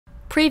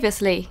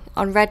Previously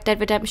on Red Dead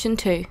Redemption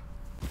 2.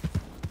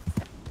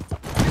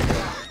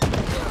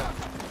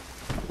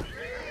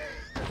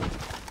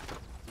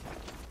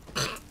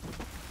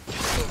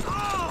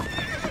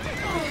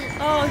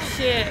 Oh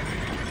shit.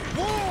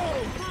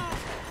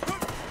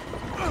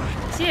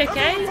 Is he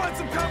okay?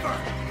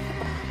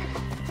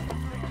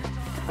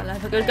 I'll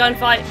have a good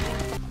gunfight.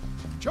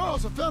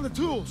 Charles, I found the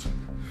tools.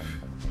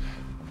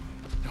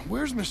 Now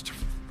where's Mr.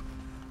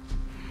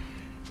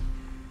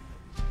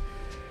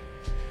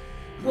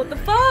 What the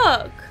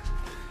fuck?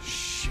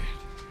 Shit.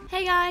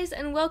 Hey guys,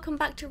 and welcome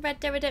back to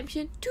Red Dead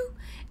Redemption 2.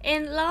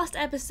 In last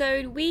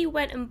episode, we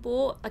went and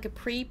bought like a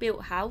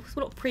pre-built house.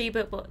 Well, not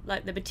pre-built, but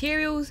like the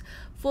materials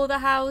for the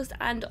house.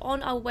 And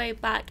on our way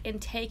back and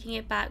taking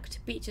it back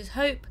to Beach's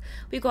Hope,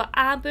 we got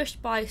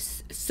ambushed by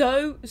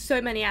so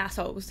many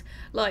assholes.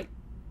 Like,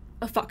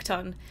 a fuck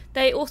ton.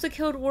 They also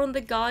killed one of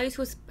the guys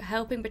who was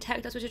helping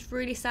protect us, which is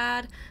really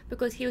sad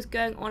because he was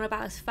going on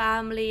about his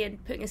family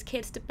and putting his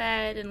kids to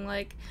bed and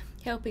like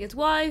helping his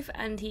wife,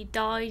 and he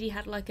died. He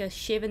had like a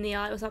shiv in the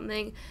eye or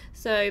something,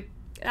 so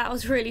that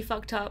was really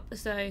fucked up.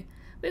 So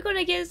we're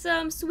gonna get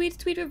some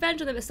sweet revenge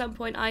on them at some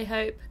point, I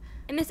hope.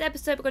 In this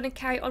episode we're going to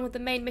carry on with the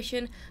main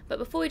mission, but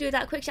before we do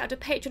that, quick shout out to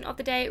Patron of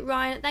the day,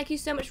 Ryan. Thank you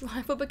so much,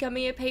 Ryan, for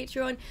becoming a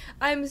Patreon.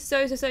 I'm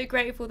so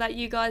grateful that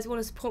you guys want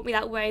to support me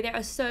that way. There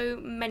are so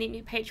many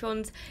new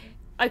patrons,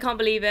 I can't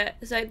believe it.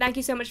 So thank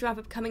you so much, Ryan,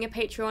 for becoming a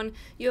patron.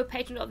 You're a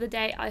patron of the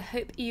day. I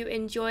hope you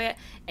enjoy it,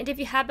 and if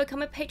you have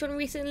become a patron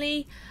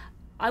recently,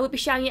 I will be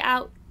shouting it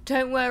out,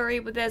 don't worry,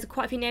 but there's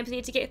quite a few names I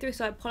need to get through,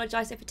 so I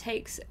apologise if it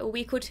takes a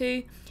week or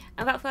two.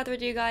 And without further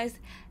ado, guys,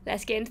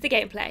 let's get into the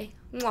gameplay.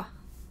 Mwah.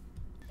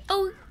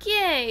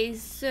 Okay,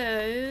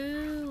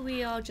 so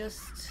we are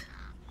just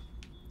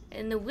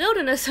in the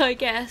wilderness, I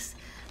guess.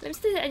 Let me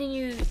see if there's any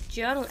new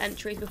journal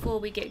entries before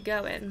we get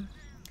going.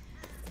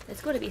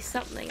 There's got to be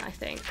something, I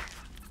think.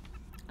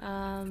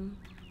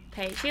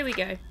 Page, here we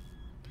go.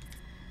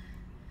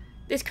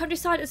 This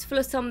countryside is full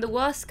of some of the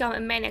worst scum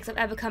and maniacs I've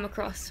ever come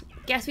across.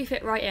 Guess we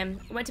fit right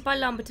in. Went to buy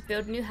lumber to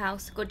build a new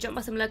house, got jumped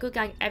by some local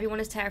gang everyone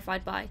is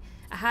terrified by.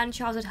 A hand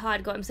Charles had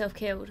hired got himself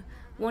killed.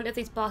 Wonder if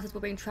these bastards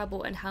will bring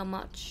trouble and how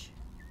much.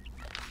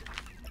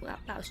 Well,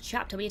 that was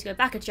chapter. We need to go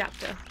back a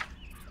chapter.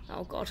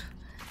 Oh god.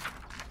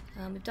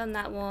 We've done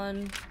that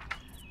one.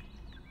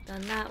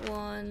 Done that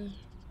one.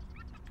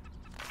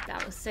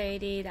 That was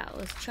Sadie. That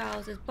was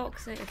Charles's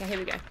boxing. Okay, here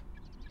we go.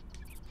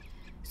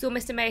 Saw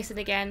Mr. Mason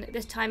again.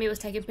 This time he was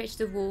taking pictures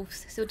of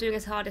wolves, still doing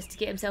his hardest to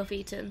get himself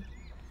eaten.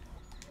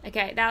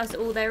 Okay, that was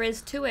all there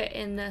is to it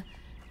in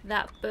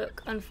that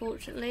book,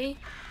 unfortunately.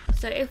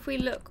 So if we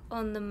look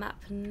on the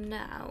map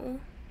now,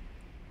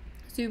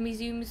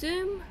 zoomy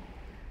zoom,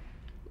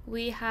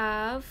 we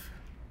have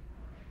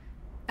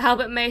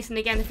Albert Mason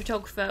again, the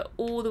photographer,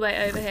 all the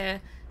way over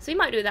here. So we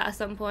might do that at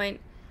some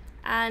point.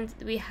 And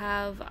we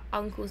have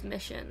Uncle's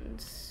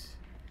missions.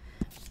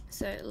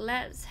 So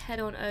let's head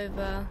on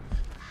over.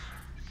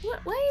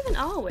 Where even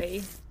are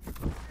we?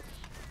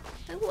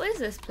 Like, what is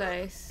this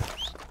place?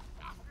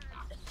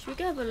 Should we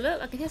go have a look?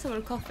 I can hear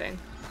someone coughing.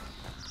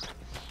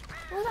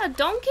 Was that a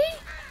donkey?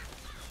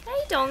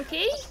 Hey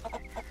donkey!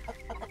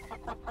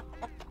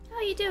 How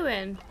are you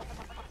doing?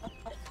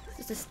 It's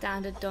just a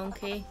standard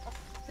donkey.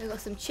 We've got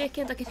some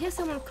chickens. I can hear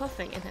someone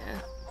coughing in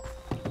here.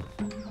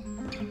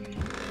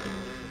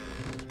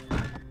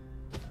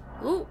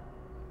 Ooh!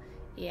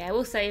 Yeah,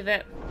 we'll save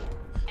it.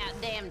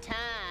 About damn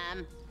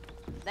time.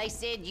 They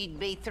said you'd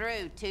be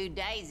through 2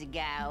 days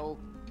ago.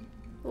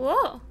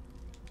 What?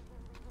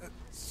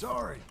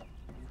 Sorry.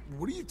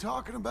 What are you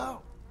talking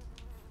about?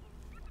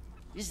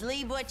 Just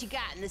leave what you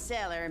got in the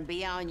cellar and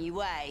be on your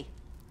way.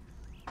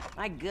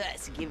 My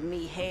guts are giving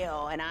me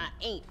hell, and I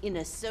ain't in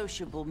a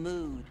sociable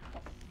mood.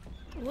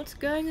 What's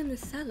going in the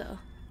cellar?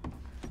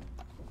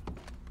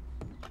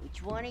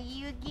 Which one are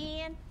you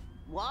again?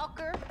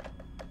 Walker?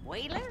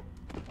 Wheeler?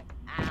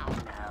 I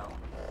don't know.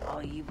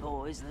 All you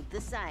boys look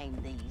the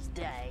same these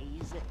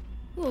days.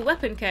 Ooh, a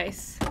weapon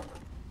case.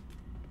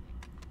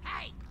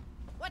 Hey!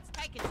 What's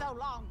taking so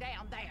long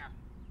down there?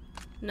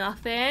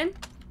 Nothing.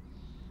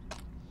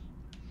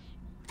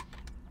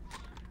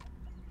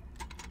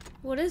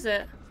 What is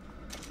it?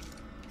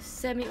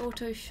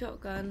 Semi-auto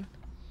shotgun.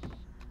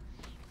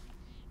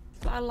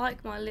 But I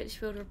like my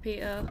Litchfield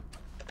repeater.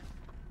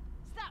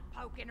 Stop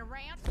poking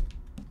around.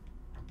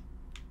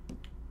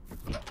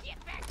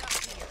 Get back up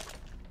here.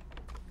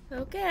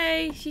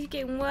 Okay, she's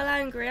getting well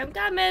angry. I'm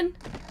coming.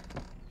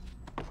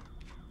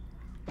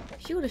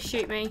 She ought to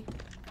shoot me.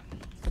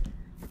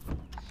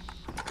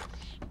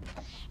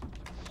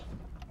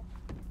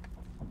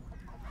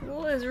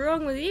 What is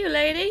wrong with you,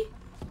 lady?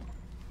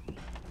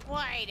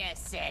 Wait a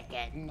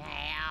second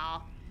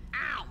now.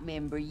 I don't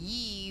remember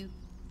you.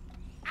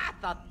 I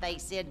thought they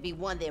said be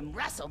one of them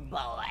Russell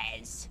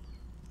boys.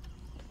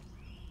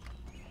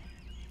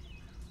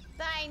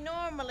 They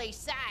normally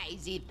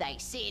says if they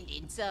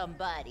sending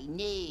somebody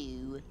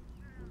new.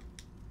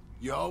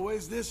 You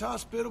always this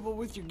hospitable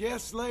with your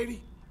guests,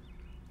 lady?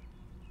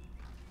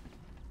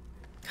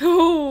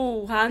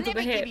 Oh, hands on Let the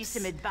me give you hips.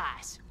 some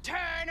advice.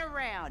 Turn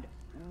around.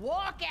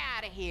 walk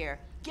out of here.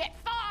 Get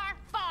far,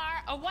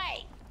 far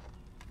away.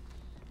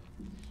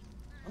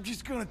 I'm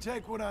just gonna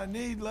take what I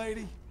need,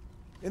 lady,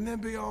 and then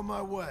be on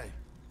my way.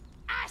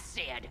 I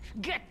said,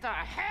 get the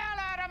hell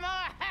out of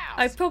my house.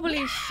 I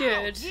probably now,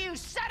 should. You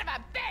son of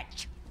a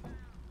bitch.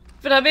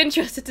 But I'm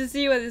interested to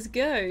see where this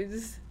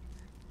goes.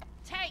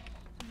 Take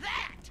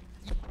that.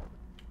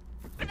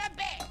 For the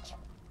bitch.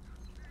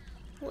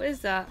 What is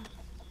that?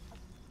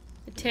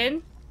 A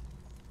tin?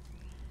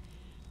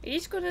 Are you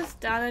just gonna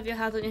stand with your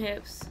hands on your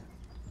hips?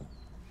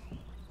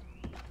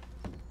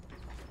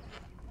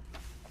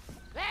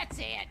 That's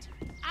it.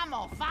 I'm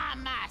gonna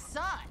find my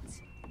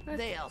sons.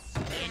 They'll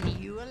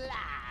skin you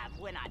alive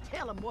when I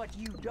tell them what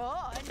you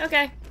done.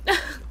 Okay.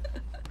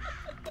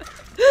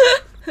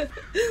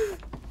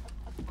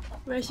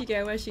 Where's she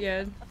going? Where's she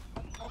going?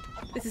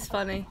 This is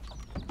funny.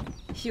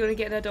 She gonna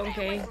get their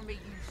donkey.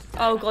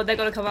 Oh god, they're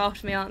gonna come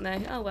after me, aren't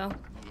they? Oh well.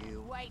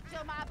 You wait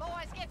till my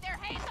boys get their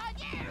hands on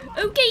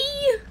you.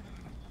 Okay.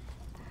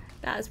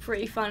 That is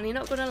pretty funny,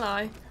 not gonna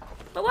lie.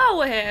 But while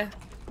we're here,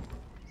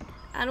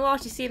 and while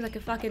she seems like a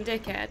fucking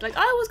dickhead, like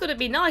I was gonna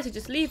be nice and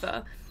just leave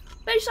her,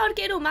 but she started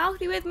getting all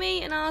mouthy with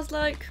me, and I was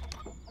like,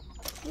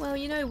 well,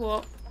 you know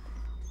what?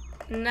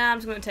 Nah, I'm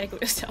just gonna take all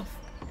your stuff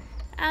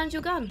and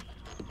your gun.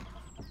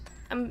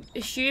 I'm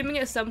assuming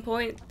at some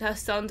point her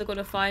sons are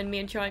gonna find me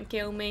and try and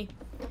kill me,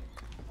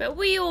 but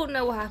we all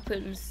know what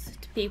happens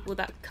to people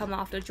that come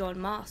after John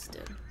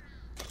Marston.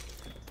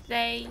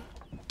 They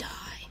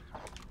die.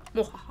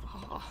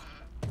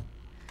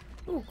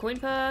 Ooh, coin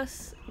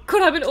purse.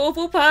 God, I'm an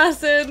awful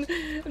person.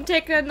 I'm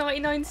taking her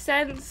 99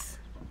 cents.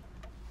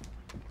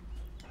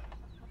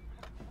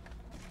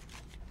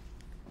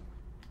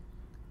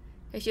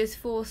 She has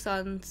 4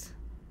 sons.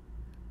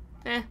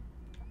 Eh.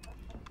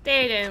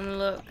 They don't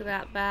look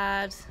that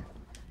bad.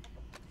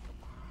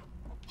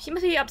 She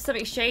must be up to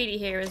something shady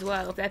here as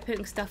well if they're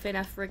putting stuff in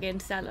her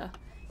friggin' cellar.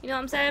 You know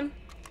what I'm saying?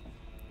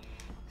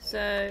 So,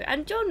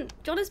 and John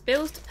has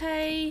bills to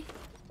pay.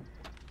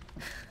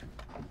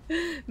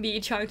 Me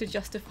trying to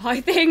justify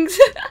things.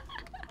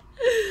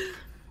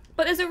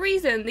 But there's a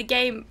reason the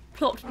game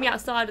plopped me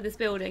outside of this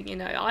building, you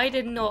know. I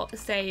did not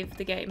save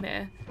the game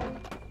here.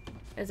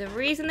 There's a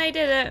reason they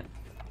did it.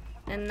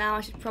 And now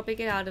I should probably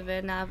get out of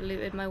it now I've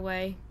looted my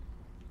way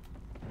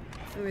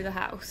through the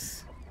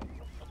house.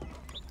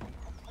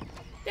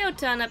 They'll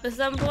turn up at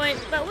some point,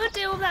 but we'll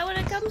deal with that when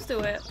it comes to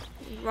it.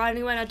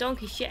 Riding away on a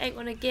donkey shit ain't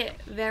gonna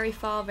get very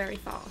far very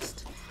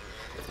fast.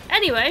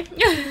 Anyway,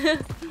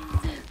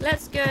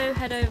 let's go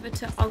head over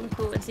to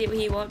Uncle and see what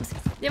he wants.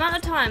 The amount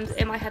of times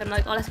in my head I'm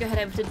like, oh, let's go head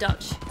over to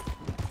Dutch.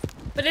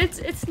 But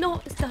it's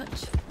not, it's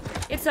Dutch.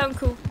 It's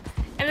Uncle.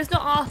 And it's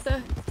not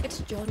Arthur, it's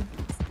John.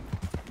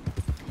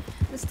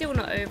 I'm still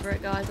not over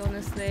it, guys,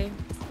 honestly.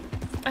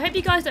 I hope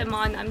you guys don't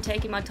mind that I'm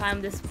taking my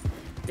time with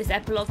this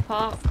epilogue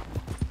part.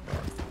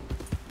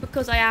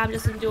 Because I am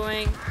just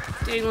enjoying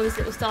doing all these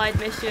little side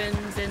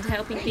missions and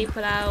helping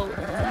people out,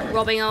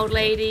 robbing old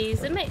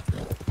ladies. It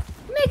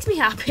makes me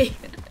happy.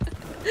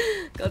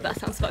 God, that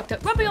sounds fucked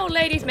up. Robbing old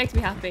ladies makes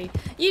me happy.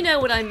 You know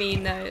what I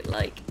mean, though.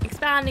 Like,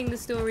 expanding the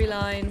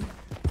storyline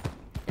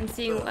and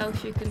seeing what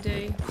else you can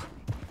do.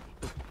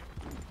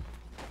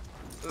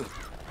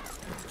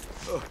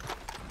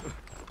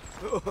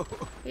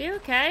 Are you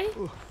okay?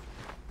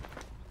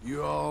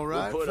 You all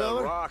right, we'll put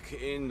fella? a rock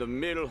in the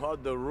middle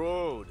of the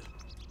road.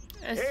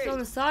 It's on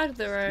the side of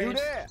the road. You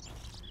there?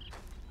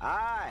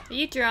 Aye. Are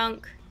you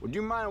drunk? Would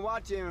you mind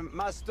watching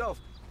my stuff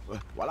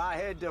while I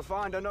head to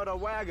find another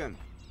wagon?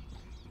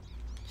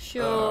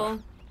 Sure.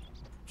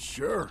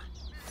 Sure.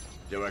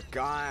 You're a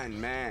kind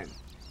man.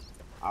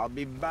 I'll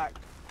be back,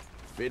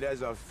 fit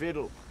as a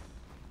fiddle.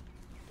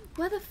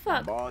 Where the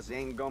fuck Boss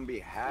ain't gonna be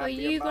happy are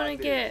you about gonna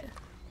this. get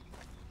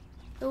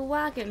the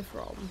wagon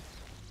from?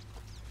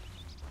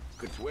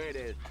 Could swear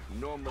there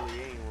normally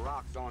ain't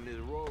rocks on this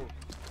road.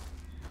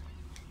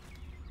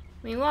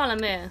 Meanwhile,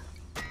 I'm here.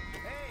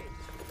 Hey!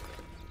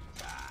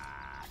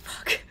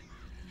 Fuck.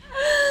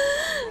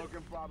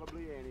 Broken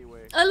probably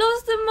anyway. I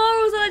lost the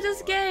morals I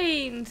just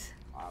gained.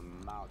 My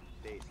mouth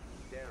tastes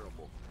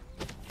terrible.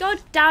 God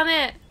damn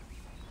it.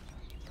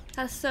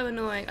 That's so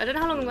annoying. I don't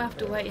know how long I'm gonna have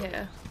to wait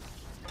here.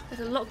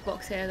 There's a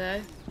lockbox here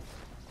though.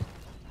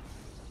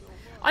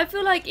 I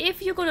feel like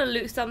if you're gonna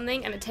loot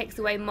something and it takes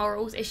away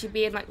morals, it should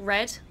be in like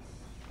red.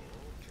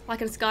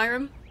 Like in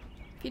Skyrim.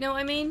 If you know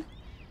what I mean?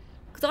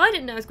 Because I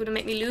didn't know it was gonna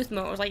make me lose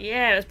morals. Like,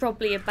 yeah, it's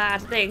probably a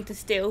bad thing to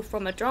steal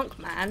from a drunk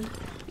man.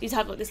 He's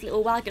had like this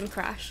little wagon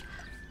crash.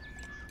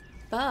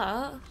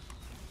 But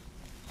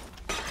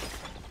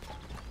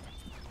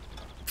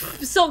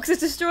Socks is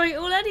destroying it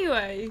all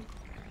anyway.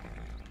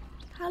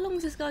 How long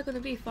is this guy gonna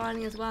be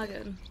finding his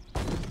wagon?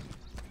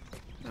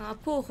 Oh,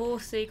 poor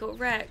horsey got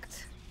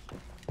wrecked.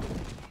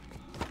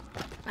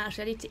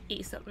 Actually, I need to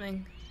eat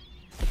something.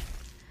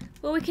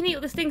 Well, we can eat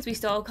all the things we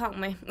stole, can't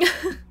we?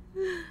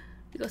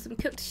 We got some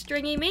cooked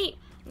stringy meat.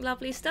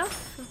 Lovely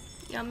stuff.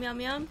 Yum, yum,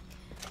 yum.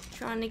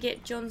 Trying to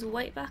get John's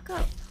weight back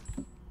up.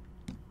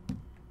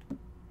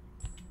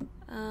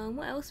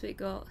 What else we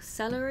got?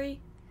 Celery.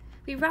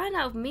 We ran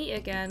out of meat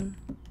again.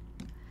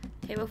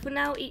 Okay, well for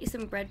now, eat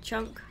some bread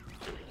chunk.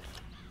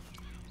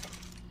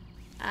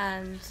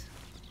 And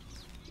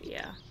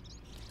yeah.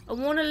 I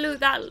want to loot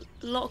that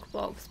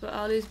lockbox, but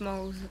I'll lose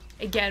morals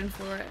again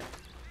for it.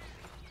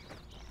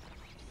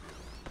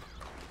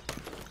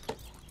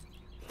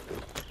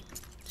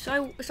 Should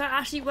I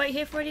actually wait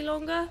here for any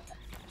longer?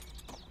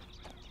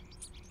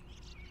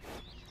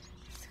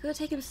 It's gonna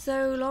take him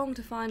so long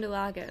to find a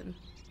wagon.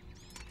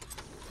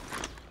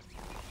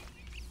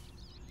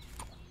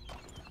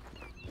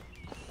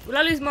 Will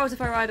I lose morals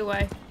if I ride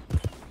away?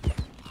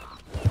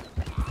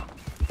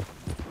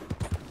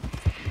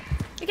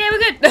 Okay, we're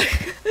good.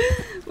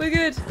 We're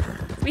good.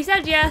 We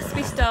said yes,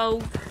 we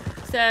stole.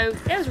 So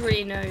there was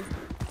really no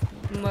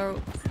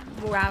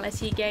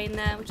morality gain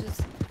there, which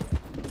is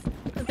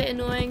a bit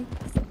annoying.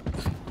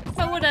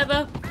 But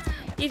whatever.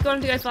 He's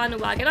gone to go find a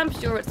wagon. I'm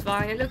sure it's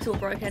fine. It looks all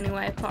broke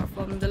anyway, apart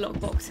from the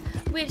lockbox,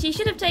 which he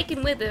should have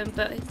taken with him,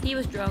 but he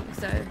was drunk,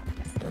 so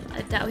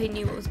I doubt he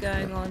knew what was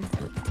going on.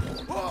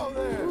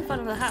 Ooh,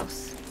 found another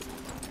house.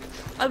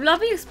 I'm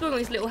loving exploring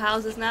these little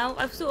houses now.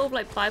 I've sort of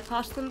like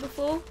bypassed them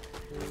before,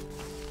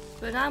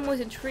 but now I'm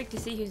always intrigued to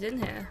see who's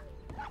in here.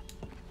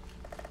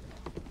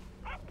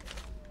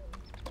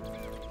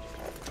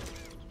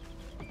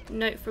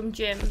 Note from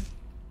Jim.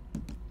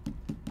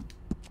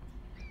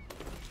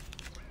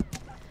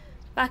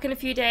 Back in a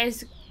few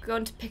days,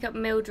 gone to pick up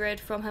Mildred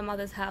from her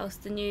mother's house,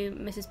 the new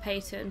Mrs.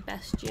 Payton,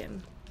 best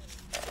Jim.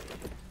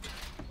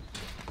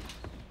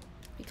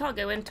 You can't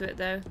go into it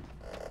though.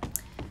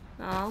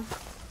 Oh.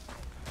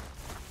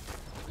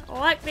 I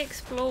like the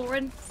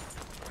exploring.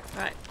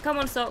 Right, come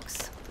on,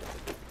 Socks.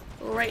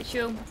 Or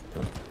Rachel.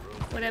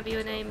 Whatever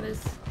your name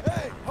is.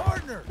 Hey,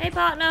 partner! Hey,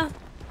 partner!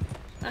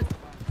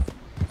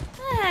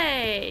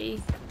 Hey!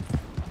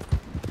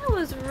 That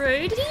was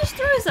rude. Did he just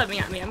throw something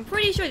at me? I'm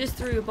pretty sure he just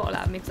threw a bottle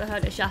at me because I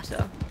heard it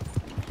shatter.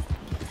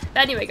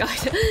 But anyway,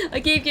 guys, I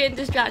keep getting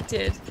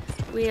distracted.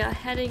 We are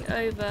heading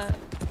over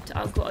to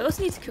Uncle. I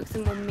also need to cook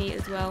some more meat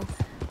as well.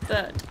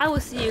 But I will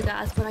see you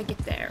guys when I get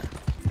there.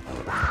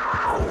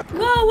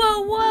 Whoa,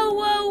 whoa, whoa,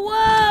 whoa,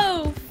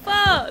 whoa!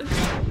 Fuck!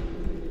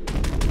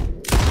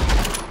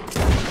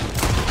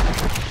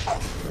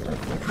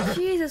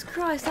 Jesus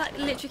Christ, that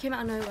literally came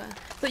out of nowhere.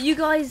 But you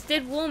guys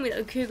did warn me that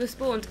the cougar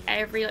spawned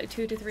every like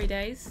 2 to 3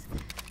 days.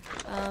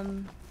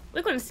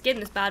 We're going to skin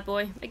this bad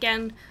boy.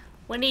 Again,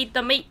 we need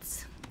the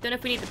meats. Don't know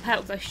if we need the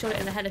pelt because I shot it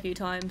in the head a few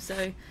times, so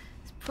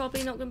it's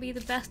probably not going to be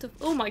the best of...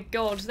 Oh my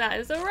god, that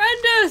is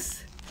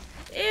horrendous!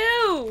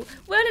 Ew!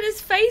 Where did his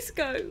face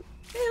go?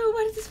 Ew,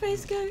 where did his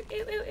face go?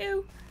 Ew, ew,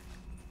 ew.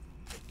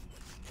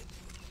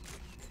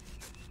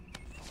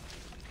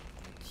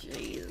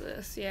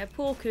 Jesus, yeah,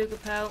 poor cougar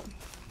pelt.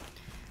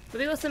 But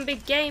we got some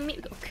big game meat.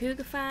 We got a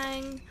cougar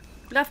fang.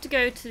 We'll have to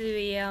go to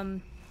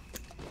the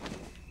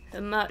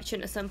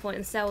merchant at some point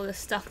and sell the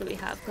stuff that we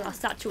have because our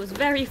satchel is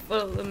very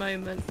full at the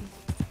moment.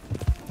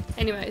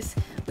 Anyways,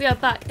 we are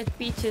back at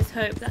Beach's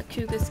Hope. That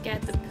cougar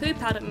scared the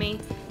poop out of me.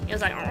 He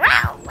was like,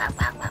 wow, wow,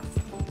 wow, wow.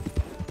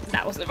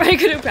 That wasn't a very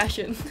good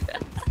impression.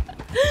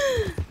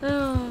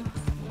 Oh.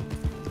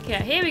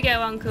 Okay, here we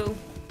go, Uncle.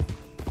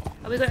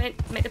 Are we going to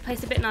make the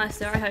place a bit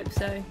nicer? I hope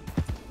so.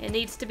 It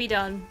needs to be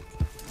done.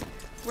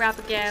 For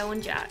Abigail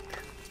and Jack.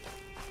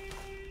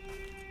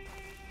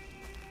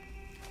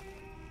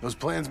 Those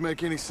plans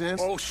make any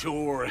sense? Oh,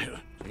 sure.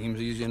 Seems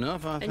easy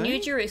enough, I think.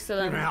 New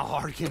Jerusalem. How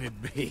hard can it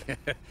be?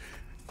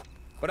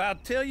 But I'll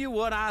tell you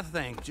what I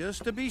think.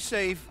 Just to be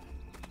safe,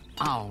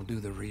 I'll do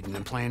the reading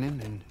and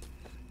planning, and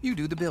you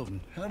do the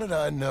building. How did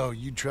I know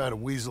you'd try to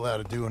weasel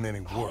out of doing any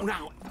work? Oh,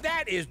 now,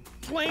 that is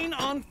plain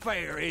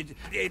unfair.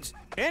 It's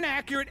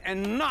inaccurate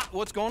and not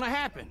what's going to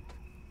happen.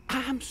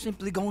 I'm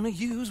simply going to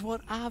use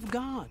what I've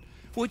got,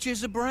 which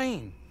is a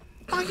brain.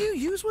 While you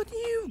use what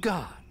you've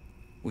got,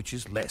 which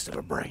is less of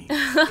a brain.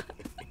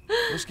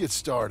 Let's get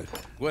started.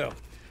 Well,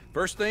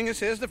 first thing it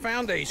says the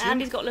foundation. And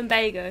he's got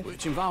lumbago.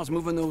 Which involves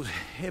moving those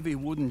heavy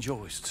wooden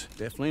joists.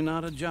 Definitely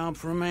not a job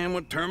for a man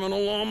with terminal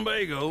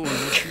lumbago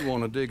unless you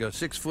want to dig a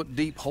 6-foot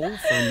deep hole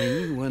for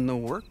me when the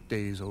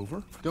workday's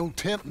over. Don't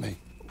tempt me.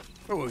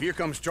 Oh, here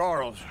comes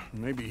Charles.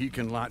 Maybe he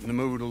can lighten the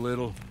mood a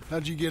little.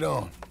 How'd you get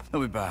on?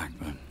 He'll be back,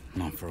 but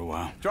not for a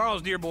while.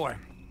 Charles, dear boy,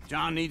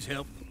 John needs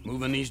help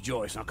moving these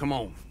joists. Now, come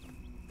on.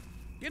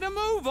 Get a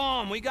move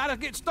on. We gotta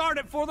get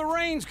started before the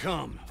rains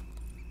come.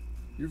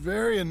 You're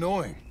very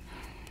annoying.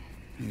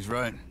 He's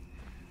right.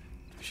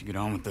 We should get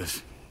on with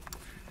this.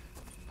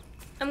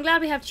 I'm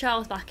glad we have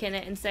Charles back in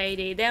it and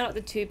Sadie. They're like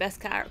the two best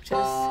characters,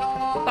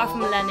 apart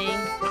from Lenny.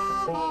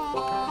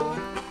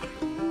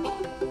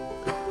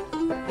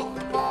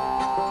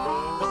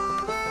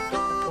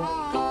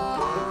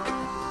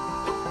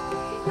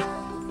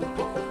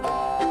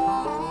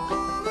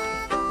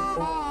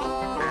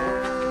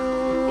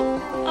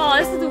 Oh,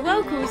 this is the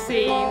welcome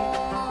scene.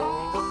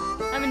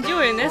 I'm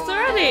enjoying this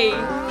already.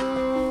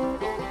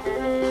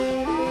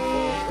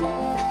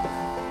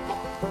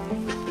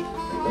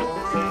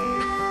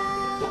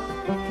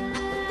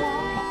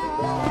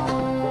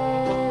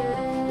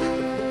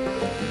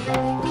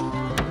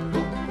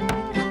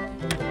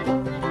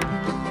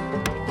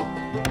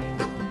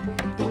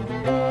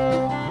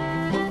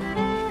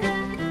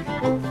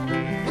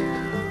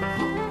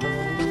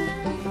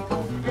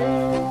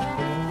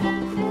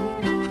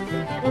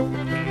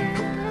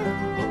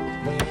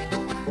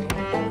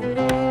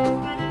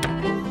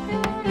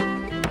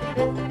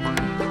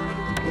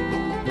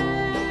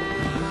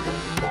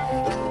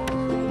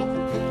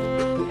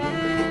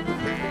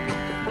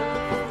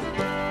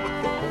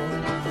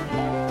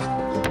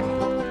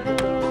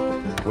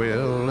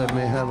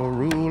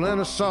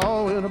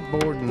 saw in a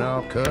board and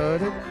I'll cut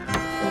it.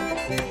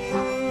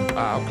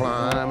 I'll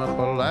climb up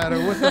a ladder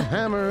with a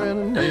hammer and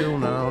a nail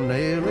and I'll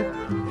nail it.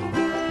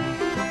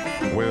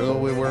 Well,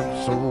 we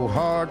worked so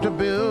hard to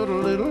build a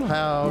little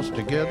house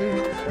together.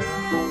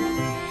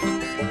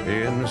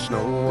 In the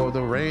snow or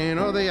the rain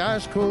or the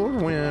ice cold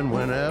wind,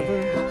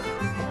 whenever.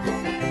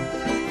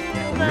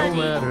 No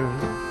matter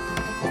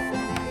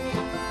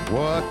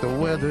what the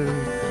weather,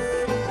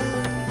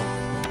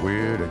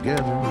 we're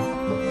together.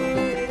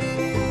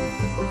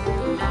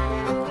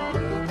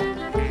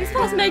 This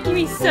part's making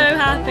me so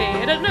happy.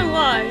 I don't know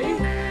why.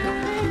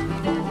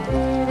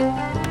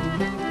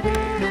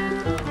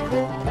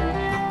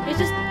 It's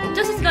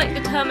just his like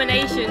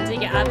determination to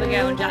get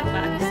Abigail and Jack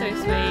back is so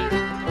sweet.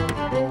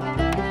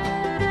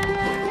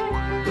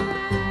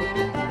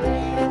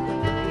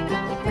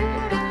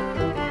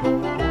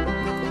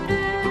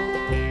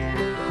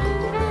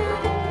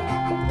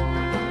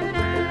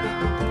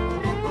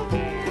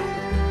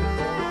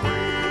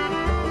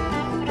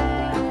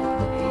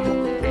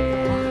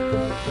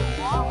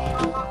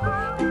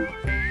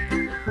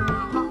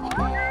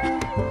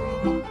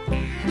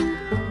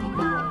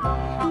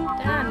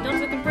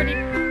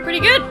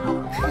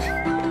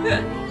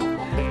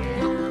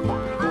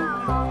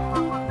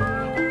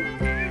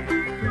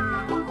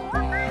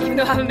 Even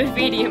though I haven't been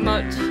feeding it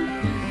much.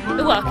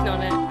 They're working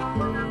on it.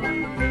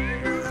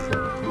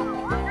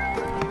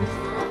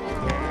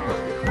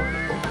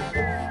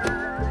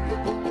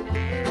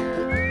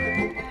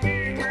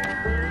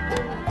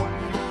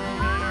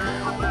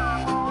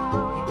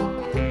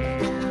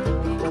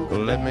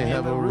 Let me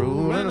have a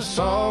rule and a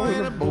saw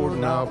and a board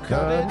and I'll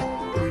cut it.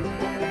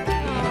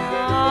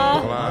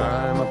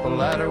 Climb up a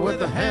ladder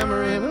with a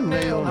hammer and a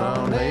nail and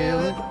I'll nail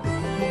it.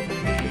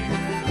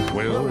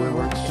 Well, we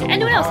worked so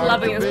anyone else hard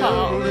loving to this build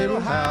part? a little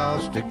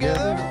house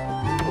together.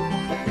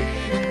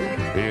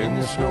 In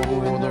the snow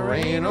or the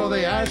rain or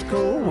the ice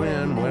cold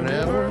wind,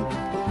 whenever.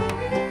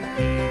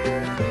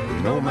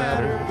 No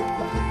matter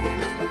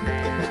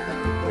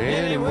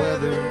any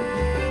weather,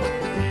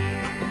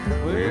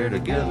 we're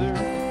together.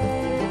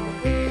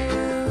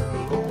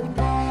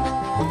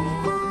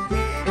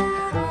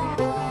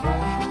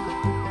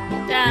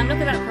 Damn, look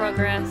at that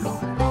progress.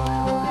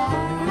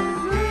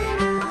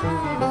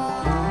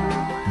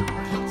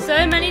 So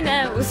many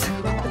nails. He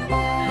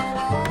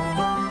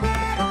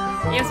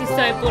must be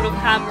so bored of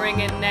hammering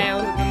in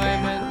nails at the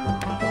moment.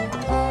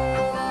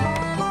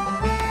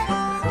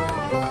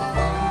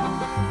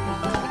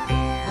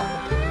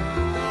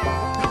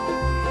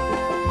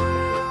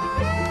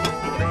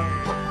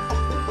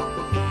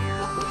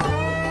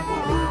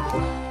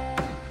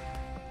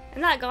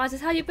 And that, guys,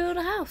 is how you build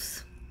a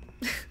house.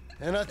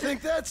 And I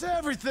think that's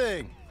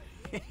everything.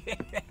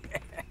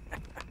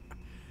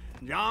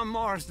 John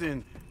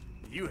Marston,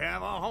 you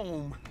have a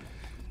home.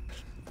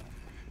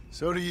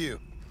 So do you.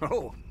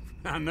 Oh,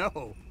 I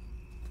know.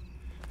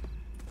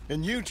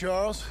 And you,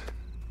 Charles.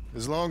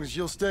 As long as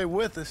you'll stay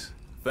with us.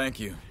 Thank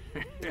you.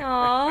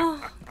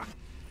 Aww.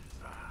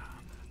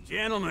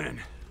 Gentlemen,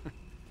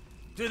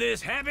 to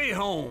this happy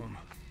home.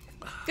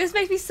 This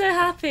makes me so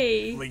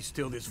happy. At least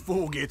till this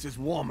fool gets his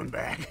woman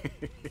back.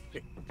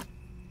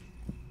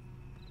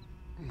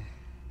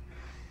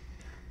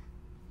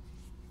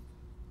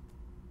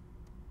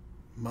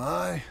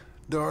 My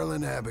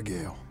darling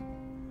Abigail,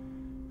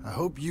 I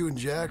hope you and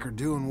Jack are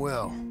doing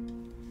well.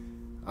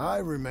 I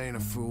remain a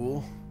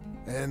fool,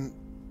 and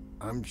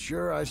I'm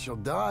sure I shall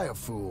die a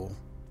fool.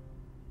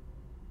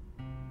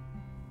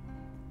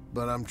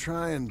 But I'm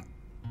trying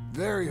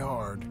very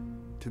hard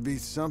to be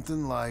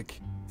something like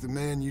the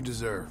man you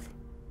deserve.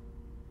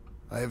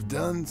 I have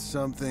done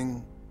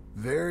something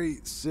very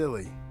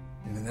silly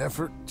in an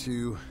effort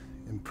to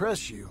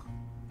impress you,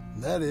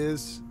 and that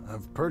is,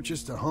 I've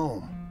purchased a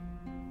home.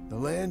 The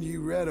land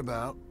you read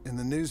about in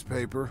the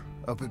newspaper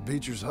up at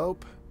Beecher's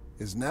Hope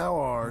is now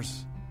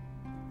ours,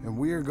 and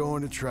we are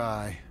going to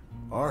try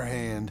our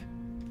hand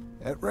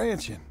at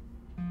ranching.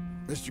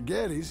 Mr.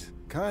 Geddes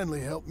kindly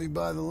helped me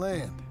buy the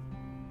land.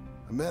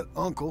 I met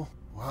Uncle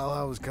while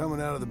I was coming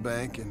out of the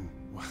bank, and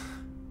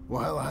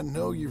while I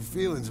know your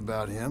feelings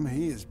about him,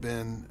 he has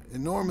been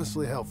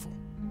enormously helpful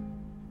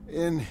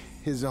in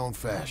his own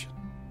fashion.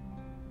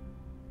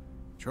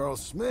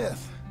 Charles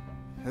Smith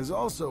has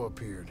also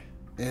appeared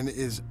and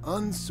is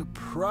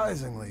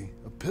unsurprisingly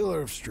a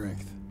pillar of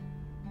strength.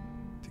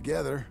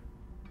 Together,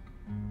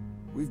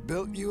 we've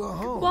built you a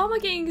home. Why am I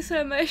getting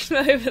so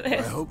emotional over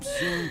this? I hope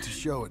soon to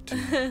show it to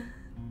you.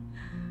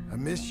 I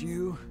miss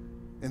you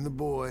and the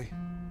boy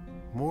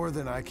more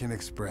than I can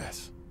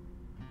express.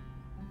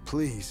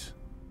 Please,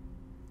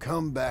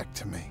 come back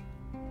to me.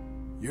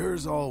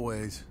 Yours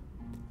always,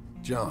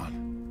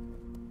 John.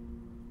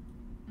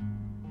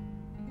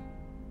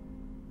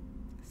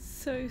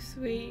 So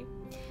sweet.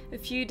 A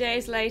few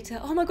days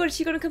later. Oh my god, is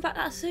she gonna come back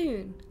that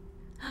soon?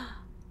 Oh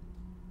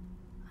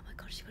my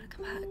god, is she gonna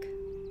come back?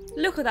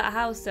 Look at that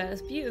house there,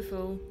 it's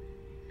beautiful.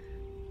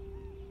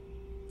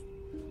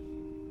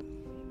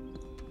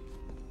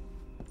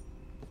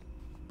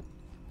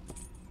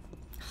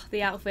 Oh,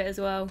 the outfit as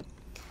well.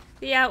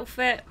 The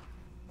outfit.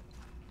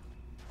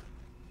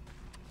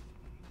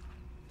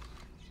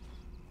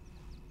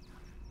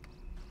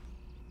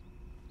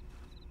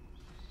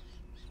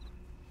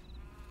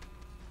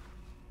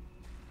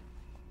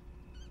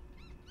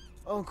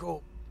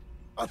 Uncle,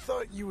 I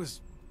thought you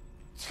was...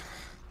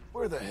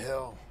 Where the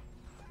hell?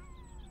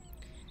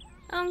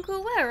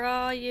 Uncle, where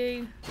are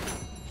you?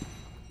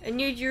 A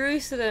New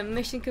Jerusalem,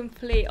 mission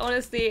complete.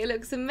 Honestly, it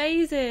looks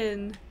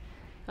amazing.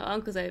 Oh,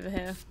 Uncle's over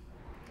here.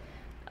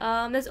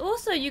 There's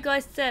also, you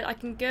guys said I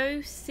can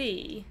go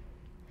see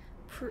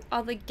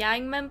other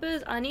gang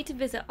members. I need to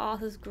visit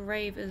Arthur's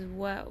grave as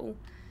well.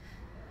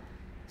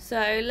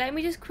 So let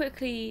me just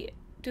quickly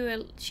do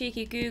a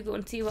cheeky Google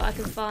and see what I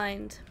can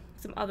find.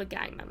 Some other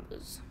gang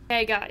members.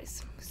 Okay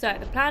guys, so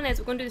the plan is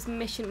we're going to do this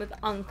mission with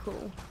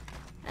Uncle.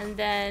 And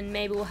then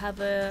maybe we'll have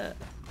a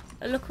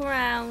look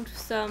around,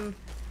 some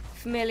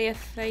familiar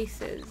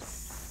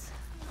faces.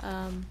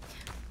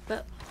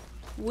 But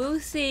we'll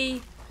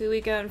see who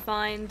we go and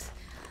find.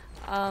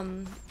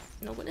 I'm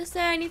not going to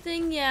say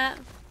anything yet,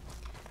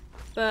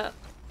 but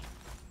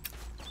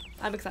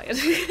I'm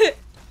excited.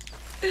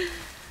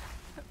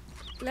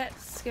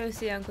 Let's go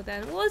see Uncle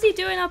then. What is he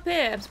doing up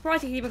here? I'm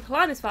surprised he can even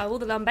climb this far with all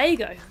the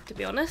lumbago, to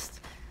be honest.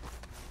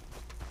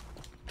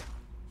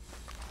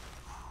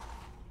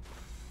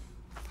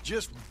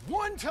 Just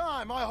one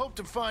time I hope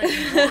to find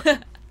you.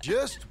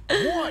 Just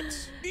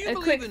once. A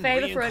quick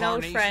favour for an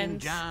old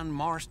friend. John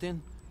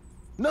Marston?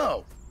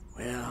 No.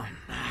 Well,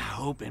 I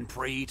hope and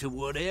pray to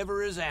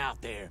whatever is out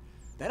there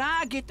that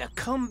I get to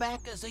come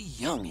back as a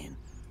youngin',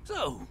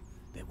 so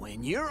that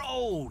when you're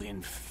old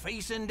and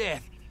facing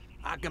death,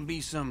 I can be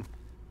some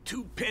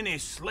two-penny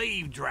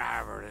slave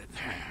driver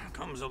that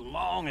comes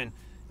along and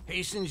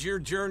hastens your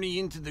journey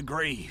into the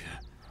grave.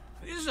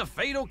 This is a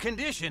fatal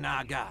condition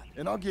I got.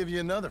 And I'll give you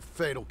another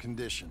fatal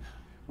condition.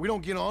 We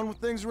don't get on with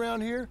things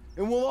around here,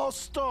 and we'll all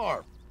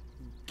starve.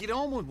 Get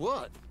on with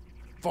what?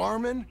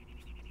 Farming,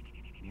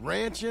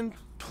 ranching,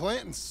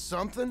 planting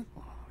something.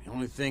 The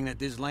only thing that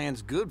this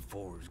land's good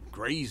for is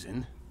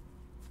grazing.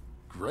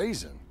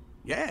 Grazing?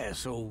 Yeah,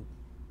 so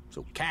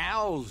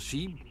cows,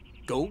 sheep,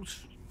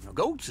 goats. Now,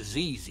 goats is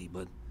easy,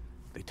 but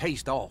they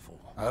taste awful.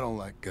 I don't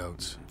like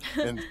goats.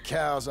 And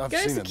cows, I've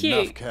Goats seen are cute.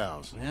 enough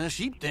cows. Yeah,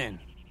 sheep then.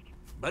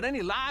 But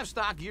any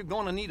livestock, you're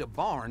gonna need a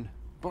barn.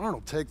 Barn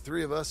will take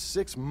 3 of us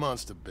 6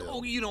 months to build.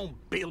 Oh, you don't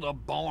build a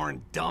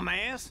barn,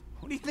 dumbass.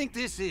 What do you think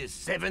this is,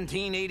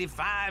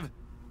 1785?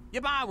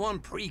 You buy one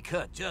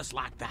pre-cut just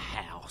like the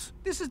house.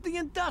 This is the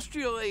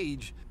industrial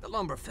age. The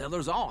lumber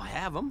fellers all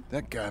have them.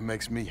 That guy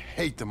makes me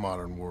hate the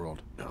modern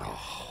world.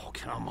 Oh,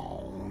 come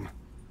on.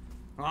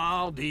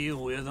 I'll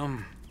deal with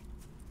them.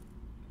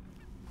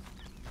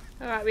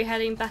 Alright, we're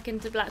heading back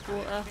into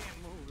Blackwater. Can't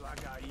move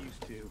like I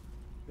used to.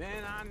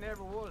 Then I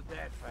never was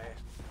that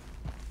fast.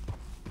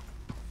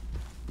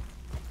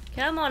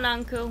 Come on,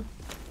 Uncle.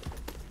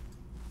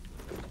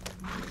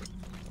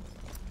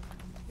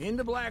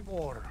 Into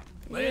Blackwater.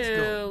 Let's Ew,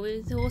 go.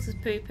 his horse is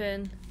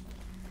pooping.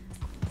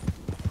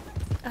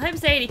 I hope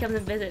Sadie comes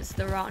and visits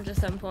the ranch at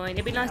some point.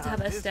 It'd be nice to have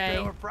her This stay.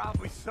 fella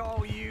probably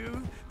saw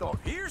you. Thought,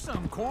 here's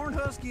some corn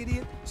husk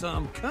idiot,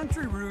 some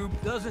country rube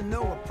doesn't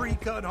know a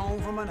pre-cut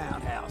home from an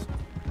outhouse.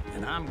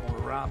 And I'm gonna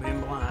rob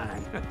him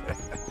blind.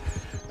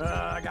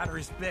 I gotta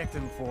respect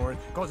him for it.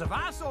 Cause if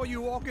I saw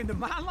you walk into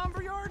my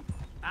lumberyard,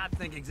 I'd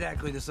think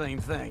exactly the same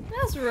thing.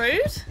 That's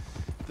rude.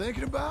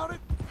 Thinking about it?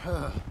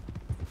 I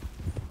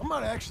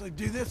might actually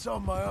do this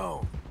on my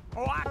own.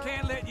 Oh, I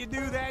can't let you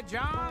do that,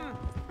 John.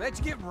 Let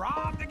you get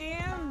robbed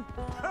again?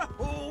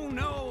 Oh,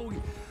 no.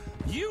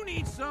 You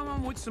need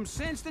someone with some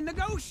sense to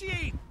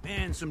negotiate.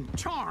 And some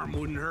charm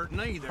wouldn't hurt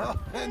neither.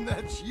 And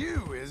that's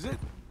you, is it?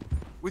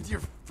 With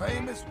your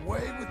famous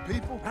way with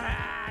people?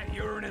 Ah,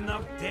 you're in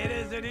enough debt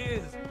as it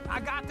is. I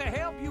got to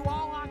help you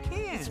all I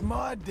can. It's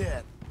my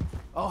debt.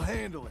 I'll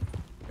handle it.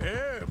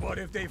 Yeah, but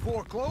if they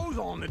foreclose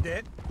on the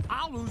debt,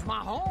 I'll lose my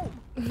home.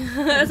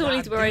 That's what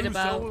he's worried I do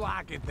about. so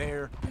like it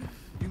there.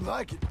 You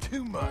like it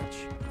too much.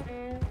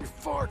 You're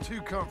far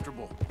too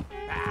comfortable.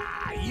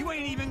 Ah, you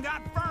ain't even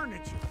got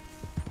furniture.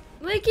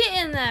 We're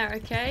getting there,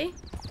 okay?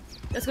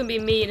 That's gonna be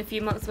me in a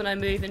few months when I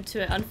move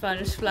into an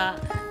unfurnished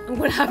flat. I'm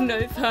gonna have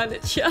no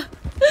furniture.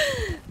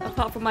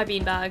 Apart from my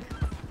beanbag.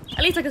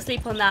 At least I can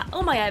sleep on that.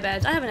 Oh, my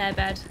airbed. I have an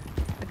airbed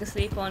I can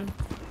sleep on.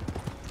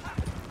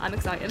 I'm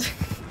excited.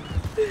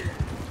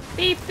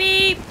 Beep,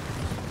 beep!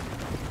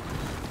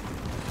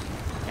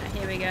 Yeah,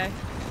 here we go.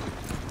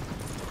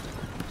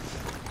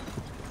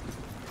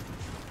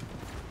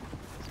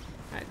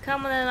 Right,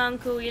 come on then,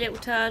 Uncle, you little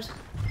turd.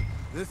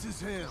 This is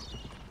him.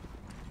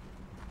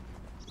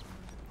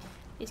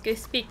 Let's go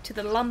speak to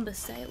the lumber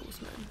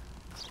salesman.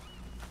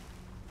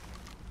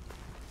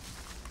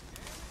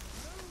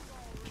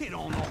 Get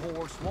on the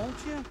horse, won't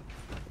you?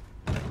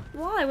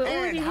 Why? We're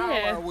already And how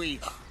here. are we?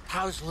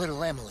 How's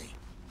little Emily?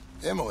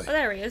 Emily, Oh,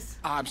 there he is.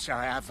 I'm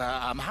sorry,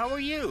 how are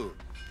you?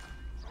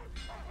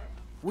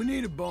 we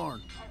need a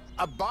barn.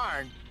 A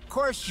barn? Of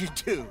course you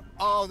do.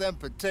 All them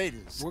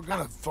potatoes. We're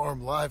gonna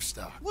farm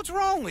livestock. What's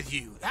wrong with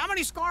you? How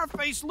many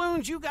Scarface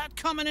loons you got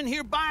coming in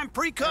here buying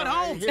pre-cut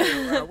homes?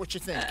 Here, what you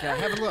think?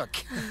 Have a look.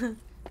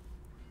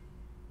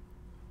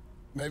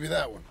 Maybe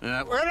that one.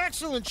 We're an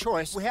excellent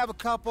choice. We have a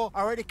couple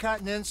already cut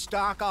and in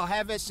stock. I'll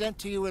have it sent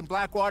to you in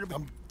Blackwater.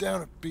 I'm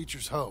down at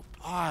Beecher's Hope.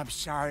 Oh, I'm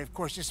sorry. Of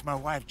course, this is my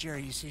wife,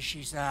 Jerry. You see,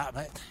 she's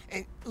but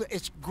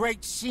it's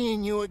great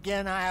seeing you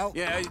again, Al.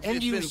 Yeah, it's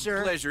and you, been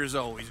sir. a pleasure as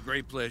always.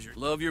 Great pleasure.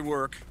 Love your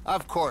work.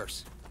 Of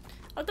course.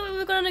 I thought we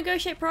were going to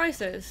negotiate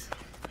prices.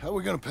 How are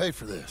we gonna pay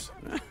for this?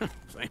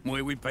 Same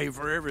way we pay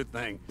for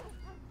everything.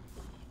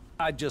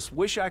 I just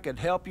wish I could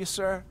help you,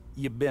 sir.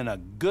 You've been a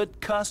good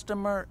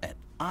customer, and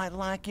I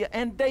like you,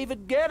 and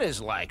David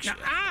Geddes likes you.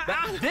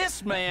 But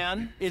this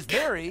man is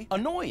very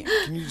annoying.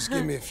 Can you just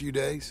give me a few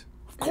days?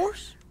 Of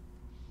course.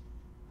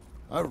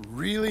 I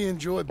really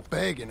enjoy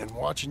begging and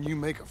watching you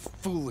make a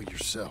fool of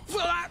yourself.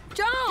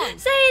 John!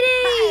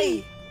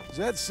 Sadie! Is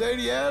that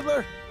Sadie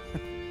Adler?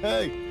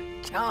 Hey.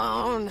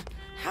 John,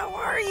 how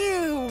are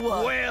you?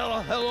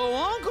 Well, hello,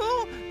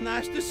 Uncle.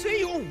 Nice to see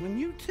you. And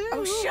you too.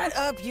 Oh, shut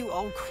up, you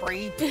old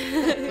creep.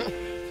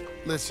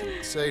 Listen,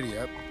 Sadie,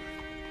 you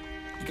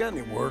got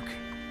any work?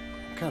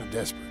 I'm kind of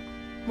desperate.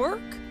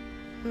 Work?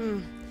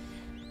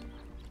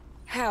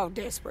 How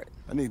desperate?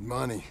 I need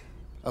money.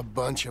 A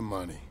bunch of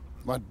money.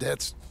 My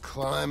debt's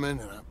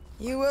climbing and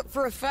You up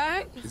for a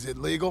fight? Is it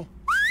legal?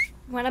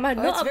 When am I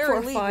Well, not it's up for very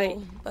a legal, fight?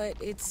 but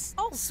it's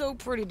also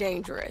pretty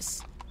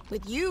dangerous.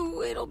 With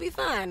you, it'll be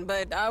fine,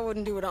 but I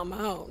wouldn't do it on my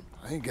own.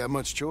 I ain't got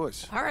much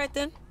choice. All right,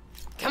 then.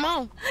 Come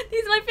on.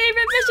 These are my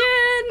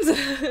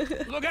favorite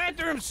missions! Look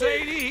after him,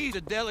 Sadie. He's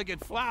a delicate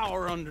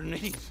flower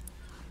underneath.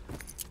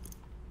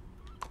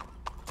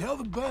 Tell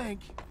the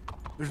bank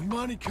there's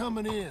money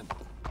coming in.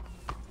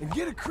 And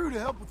get a crew to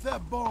help with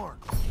that barn.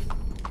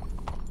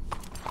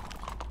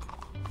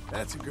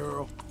 That's a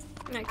girl.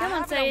 Right, come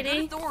on,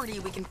 Sadie. authority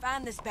we can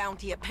find this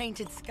bounty at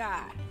Painted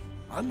Sky.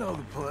 I know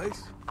the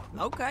place.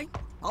 Okay,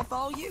 I'll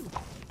follow you.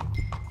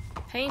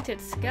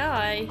 Painted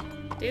Sky?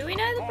 Do we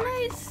know the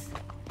place?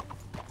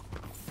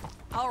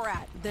 All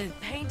right, the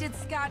Painted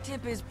Sky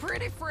tip is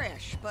pretty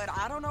fresh, but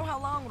I don't know how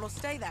long it'll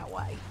stay that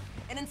way.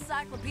 An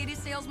encyclopedia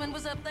salesman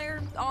was up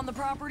there on the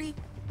property.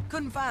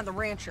 Couldn't find the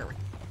rancher,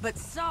 but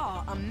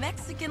saw a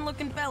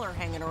Mexican-looking feller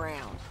hanging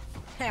around.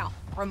 Now,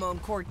 Ramon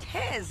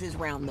Cortez is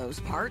round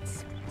those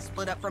parts,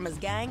 split up from his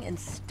gang and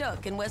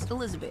stuck in West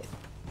Elizabeth.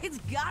 It's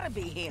gotta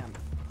be him,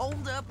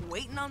 holed up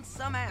waiting on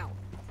some out.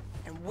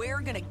 And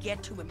we're gonna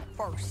get to him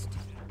first.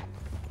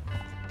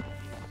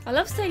 I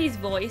love Sadie's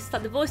voice.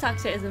 Like, the voice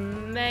actor is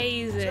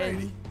amazing.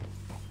 Sadie.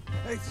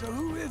 Hey, so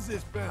who is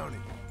this bounty?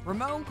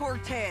 Ramon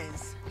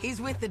Cortez. He's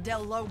with the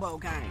Del Lobo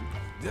gang.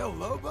 Del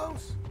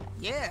Lobos?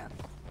 Yeah.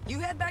 You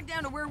head back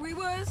down to where we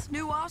was,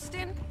 New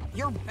Austin,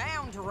 you're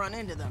bound to run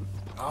into them.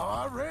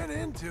 Oh, I ran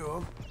into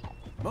them.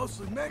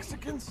 Mostly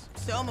Mexicans.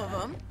 Some of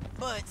them,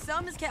 but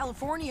some is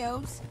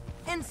Californios,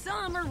 and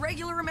some are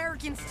regular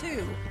Americans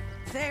too.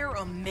 They're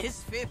a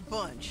misfit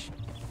bunch.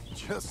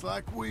 Just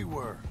like we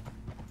were.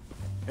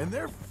 And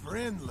they're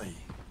friendly.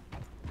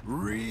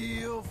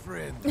 Real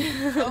friendly.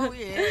 Oh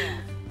yeah.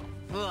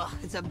 Ugh,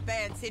 it's a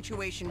bad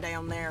situation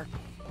down there.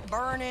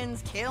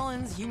 Burnings,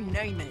 killings, you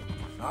name it.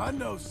 I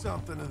know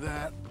something of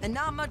that. And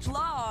not much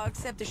law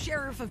except the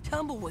sheriff of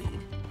Tumbleweed.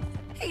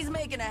 He's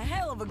making a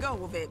hell of a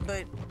go of it,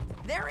 but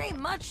there ain't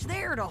much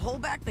there to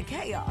hold back the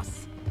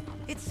chaos.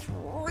 It's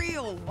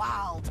real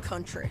wild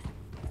country.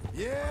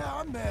 Yeah,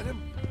 I met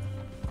him.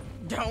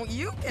 Don't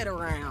you get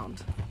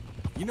around.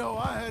 You know,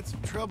 I had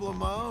some trouble of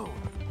my own.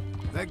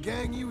 That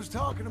gang you was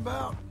talking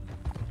about,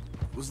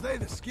 was they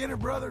the Skinner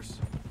brothers?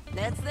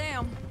 That's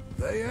them.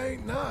 They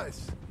ain't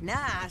nice.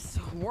 Nice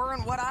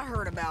weren't what I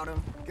heard about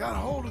them. Got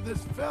hold of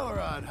this feller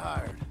I'd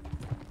hired.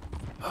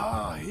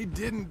 Ah, he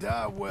didn't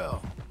die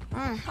well.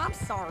 I'm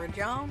sorry,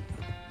 John.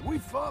 We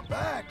fought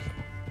back.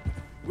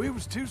 We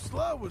was too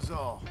slow was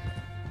all.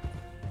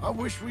 I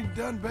wish we'd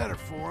done better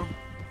for him.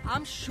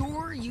 I'm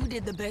sure you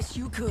did the best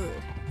you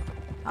could.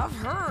 I've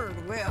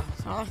heard, well,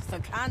 the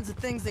kinds of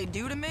things they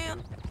do to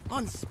men.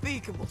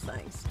 Unspeakable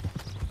things.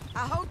 I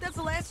hope that's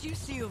the last you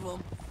see of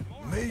them.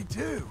 Me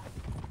too.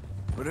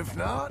 But if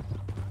not,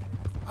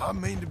 I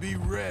mean to be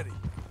ready.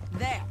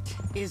 That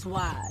is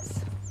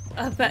wise.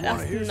 I bet You wanna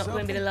that's hear not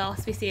going to be the something?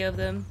 last we see of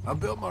them. I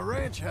built my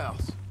ranch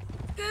house.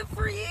 Good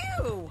for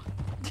you.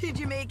 Did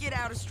you make it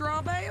out of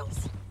straw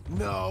bales?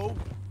 No.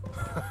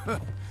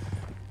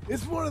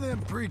 It's one of them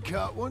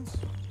pre-cut ones.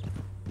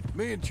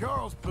 Me and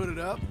Charles put it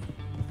up,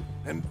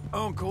 and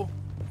Uncle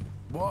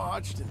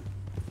watched and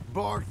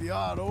barked the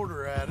odd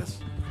order at us.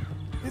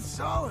 It's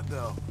solid,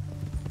 though.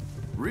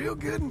 Real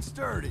good and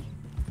sturdy.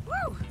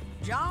 Woo!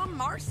 John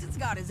Marston's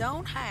got his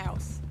own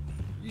house.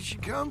 You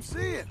should come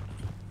see it.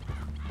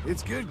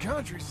 It's good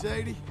country,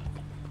 Sadie.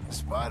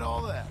 Despite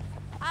all that.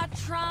 I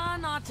try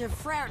not to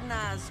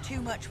fraternize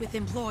too much with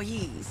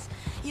employees.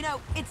 You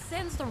know, it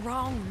sends the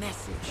wrong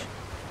message.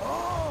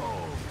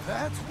 Oh,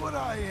 that's what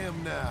I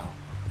am now.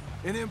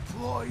 An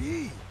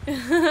employee.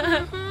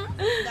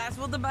 That's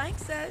what the bank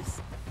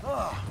says.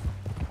 Oh,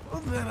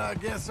 well then I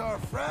guess our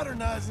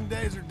fraternizing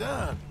days are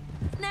done.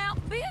 Now,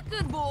 be a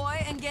good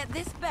boy and get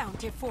this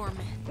bounty for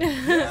me.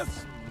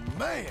 Yes,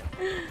 ma'am.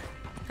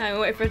 I'm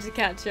waiting for it to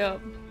catch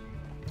up.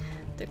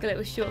 Took a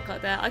little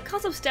shortcut there. I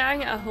can't stop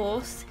staring at her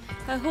horse.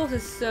 Her horse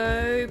is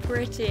so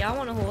pretty. I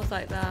want a horse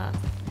like that.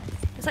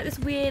 It's like this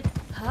weird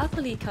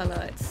purpley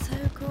colour. It's so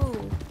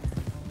cool.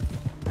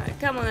 Right,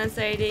 come on then,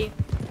 Sadie.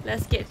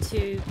 Let's get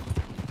to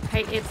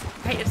painted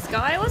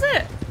sky, was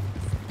it?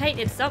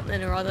 Painted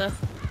something or other.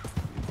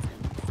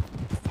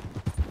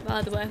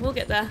 By the way, we'll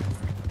get there.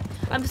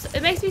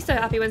 It makes me so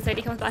happy when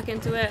Sadie comes back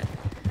into it.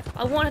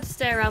 I want her to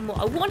stay around more.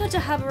 I want her to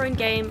have her own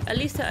game, at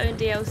least her own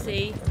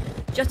DLC,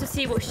 just to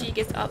see what she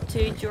gets up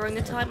to during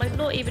the time. Like,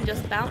 not even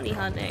just bounty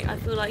hunting. I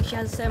feel like she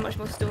has so much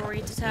more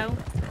story to tell,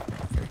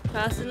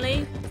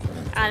 personally.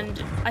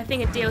 And I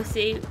think a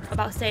DLC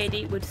about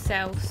Sadie would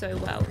sell so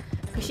well.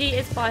 Because she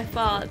is by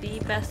far the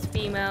best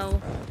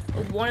female,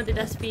 or one of the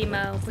best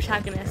female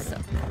protagonists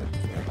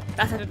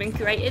that's ever been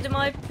created, in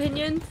my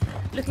opinion.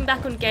 Looking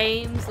back on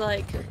games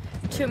like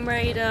Tomb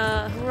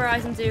Raider,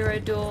 Horizon Zero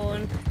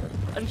Dawn,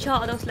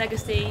 Uncharted Lost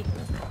Legacy,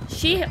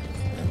 she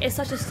is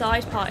such a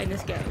side part in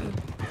this game.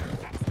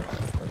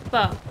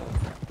 But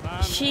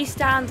she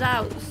stands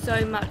out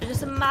so much.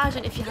 Just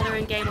imagine if she had her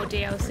own game or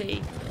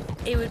DLC.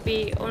 It would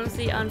be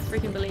honestly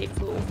unfreaking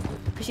believable.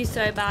 Because she's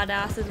so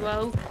badass as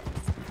well.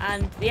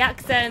 And the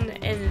accent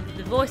and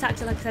the voice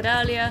actor, like I said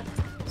earlier,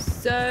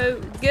 so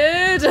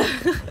good.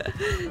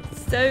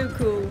 So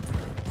cool.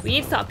 We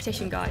need to start a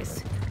petition,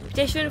 guys.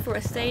 Petition for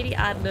a Sadie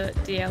Adler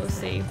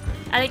DLC.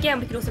 And again,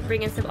 we could also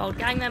bring in some old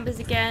gang members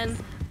again.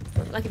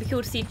 Like, it'd be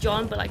cool to see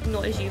John, but like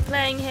not as you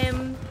playing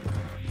him.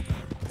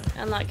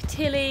 And like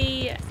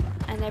Tilly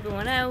and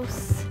everyone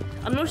else.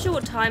 I'm not sure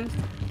what time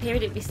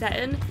period it'd be set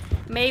in.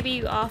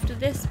 Maybe after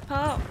this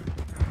part.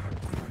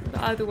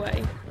 But either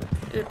way,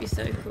 it would be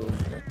so cool.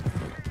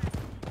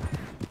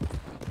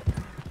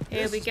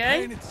 Here we go.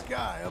 Painted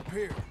sky up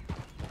here.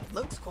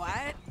 Looks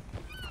quiet.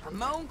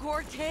 Ramon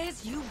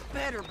Cortez, you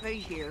better be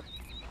here.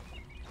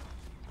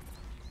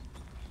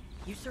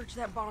 You search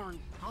that barn.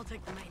 I'll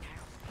take the main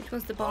house. Which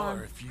one's the barn?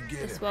 Or if you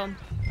get this it. one.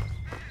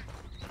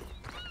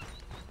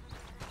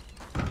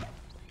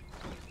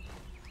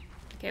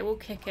 Okay, we'll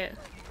kick it.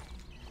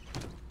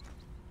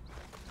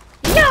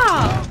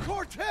 Yeah!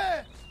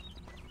 Cortez!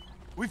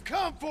 We've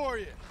come for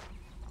you.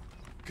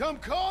 Come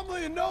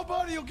calmly and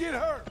nobody will get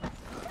hurt.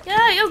 Yeah,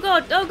 oh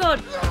god, oh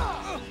god.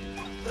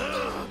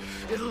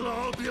 It'll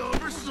all be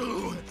over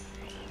soon.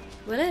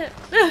 Will it?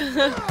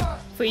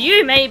 For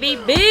you, maybe,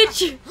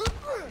 bitch!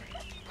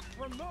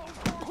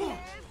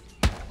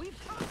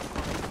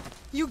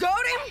 You got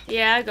him?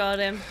 Yeah, I got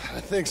him.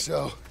 I think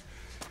so.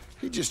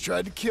 He just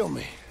tried to kill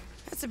me.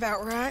 That's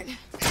about right.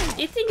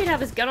 You'd think you'd have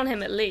his gun on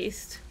him at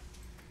least.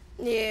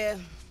 Yeah,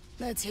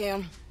 that's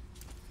him.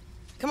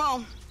 Come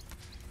on.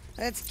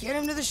 Let's get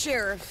him to the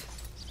sheriff.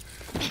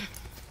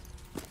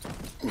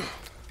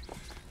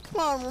 Come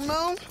on,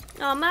 Ramon.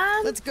 Oh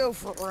man. Let's go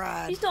for a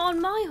ride. He's not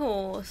on my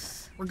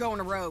horse. We're going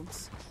to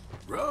Rhodes.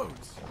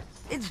 Rhodes?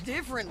 It's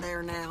different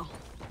there now.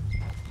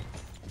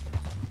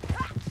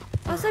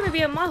 I was hoping he'd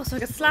be on my horse so I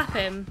could slap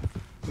him.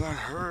 That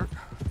hurt.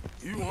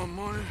 You want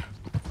money?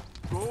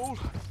 Gold?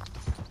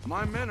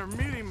 My men are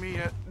meeting me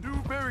at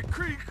Dewberry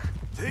Creek.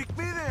 Take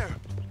me there.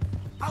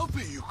 I'll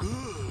pay you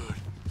good.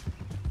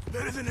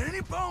 Better than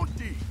any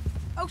bounty.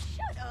 Oh,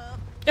 shut up.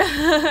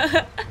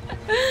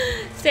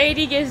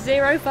 Sadie gives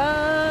 0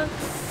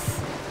 fucks.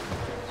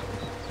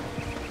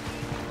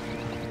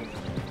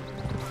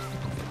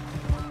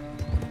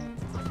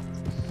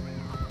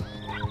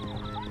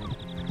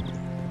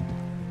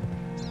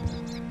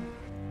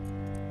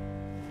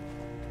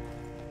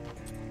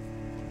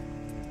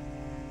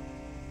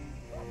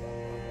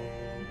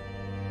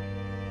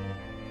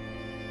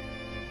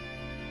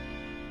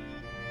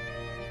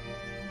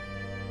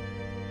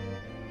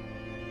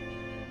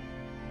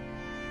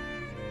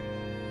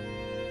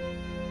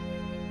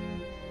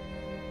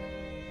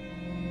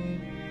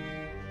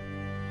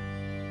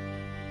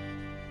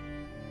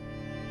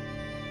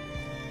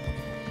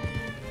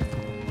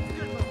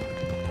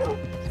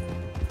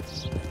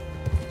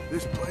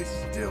 This place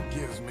still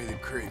gives me the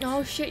creeps.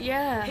 Oh shit,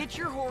 yeah. Hit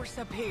your horse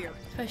up here.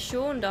 Where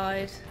Sean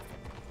died.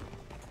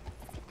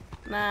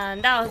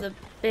 Man, that was a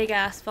big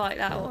ass fight,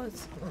 that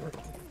was.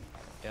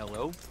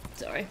 Hello?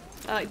 Sorry.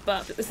 I like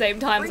burped at the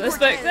same time as I Bring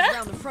spoke Cortez there.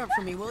 around the front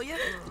for me, will you?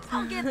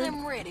 I'll get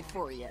them ready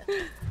for you.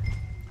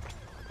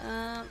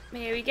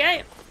 Here we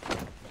go.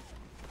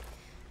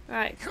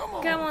 Right, come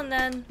on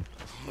then.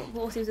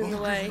 Horse is in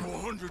the way.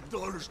 $100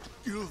 to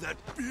kill that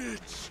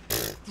bitch.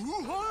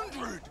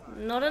 200.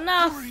 Not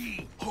enough.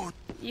 300.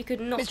 You could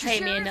not Mr. pay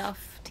me Sheriff?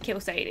 enough to kill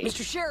Sadie.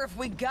 Mr. Sheriff,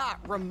 we got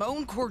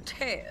Ramon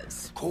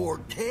Cortez.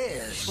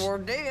 Cortez? Sure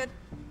did.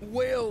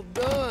 Well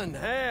done,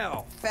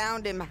 Hal.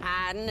 Found him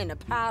hiding in a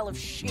pile of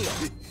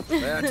shit.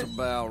 That's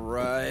about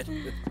right.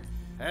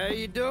 How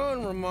you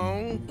doing,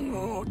 Ramon?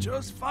 Oh,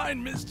 just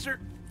fine,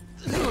 mister.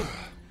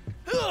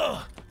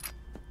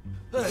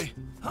 Hey,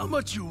 how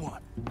much you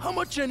want? How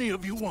much any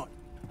of you want?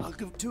 I'll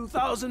give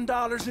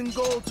 $2,000 in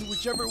gold to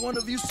whichever one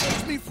of you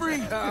sets me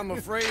free. I'm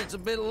afraid it's a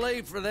bit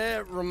late for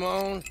that,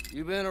 Ramon.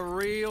 You've been a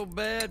real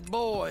bad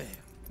boy.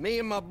 Me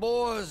and my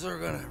boys are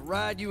gonna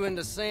ride you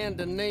into Saint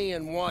Denis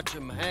and watch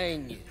them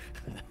hang you.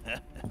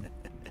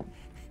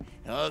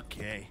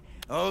 Okay,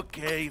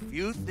 if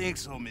you think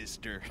so,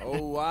 mister.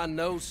 Oh, I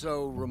know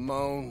so,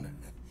 Ramon.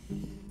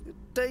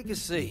 Take a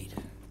seat.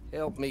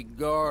 Help me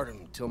guard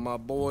him till my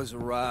boys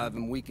arrive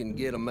and we can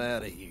get them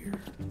out of here.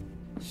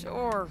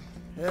 Sure.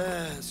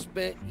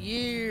 Spent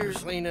years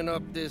cleaning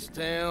up this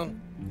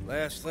town.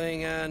 Last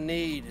thing I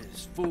need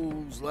is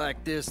fools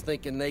like this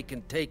thinking they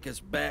can take us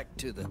back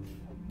to the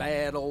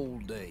bad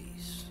old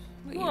days.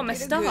 Well, a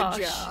moustache.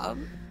 Good job.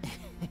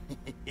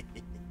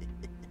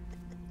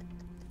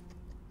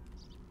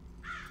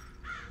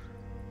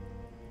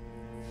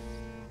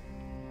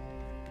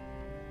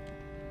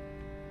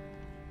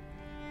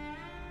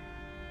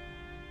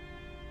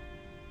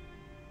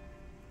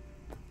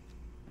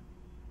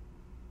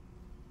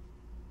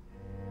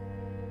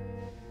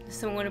 Does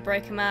someone want to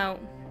break him out?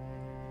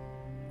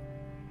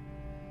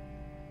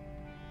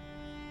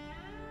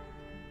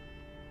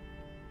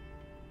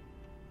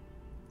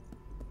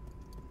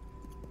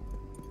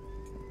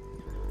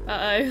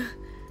 Uh-oh.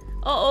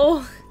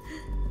 Uh-oh.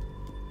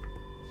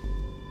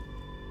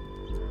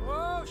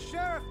 Whoa,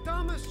 Sheriff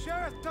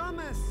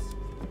Thomas!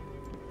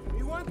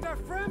 We want our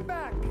friend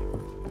back!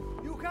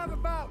 You have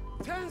about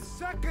 10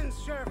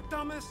 seconds, Sheriff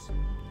Thomas,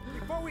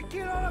 before we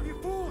kill all of you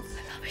fools!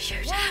 Another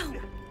showdown!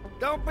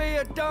 Don't be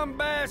a dumb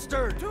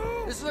bastard!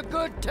 2! This is a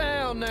good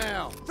town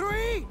now!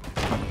 3!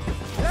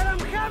 Let them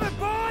have it,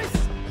 boys!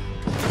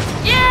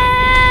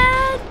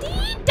 Yeah!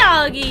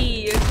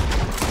 Dee-doggy!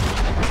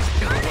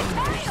 Turn it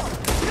tail!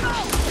 Come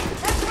on!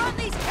 Let's run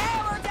these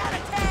cowards out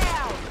of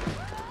town!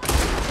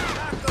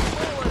 Knock a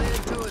bullet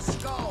into his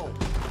skull!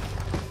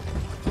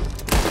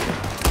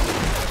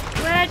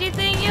 Where do you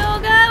think you're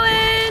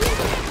going?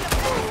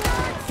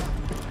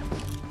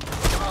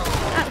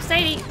 Oh,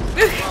 Sadie!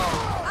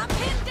 I'm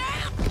pinned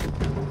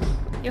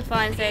down! You're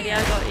fine, Sadie,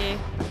 I got you. You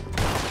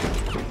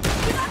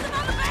got them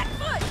on the back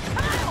foot!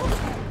 Come on!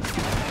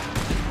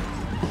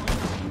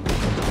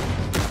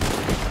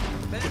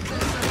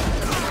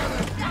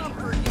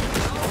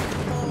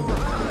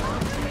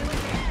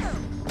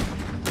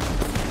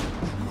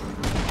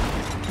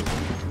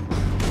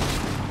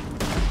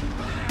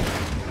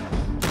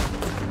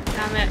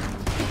 Damn it.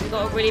 We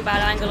got a really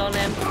bad angle on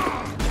him.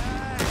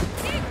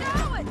 Keep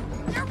going!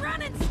 They're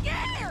running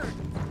scared!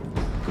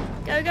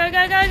 Go, go,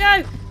 go, go,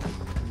 go!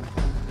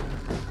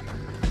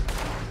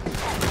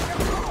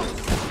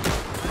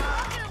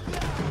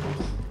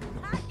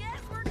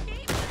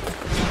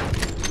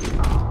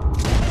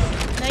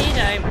 No, you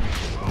don't.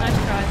 Nice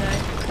try,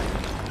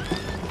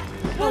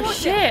 though. Oh,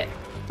 shit!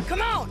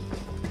 Come on!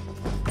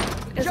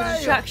 It's a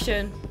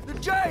distraction. The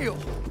jail!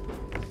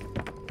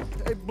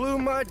 They blew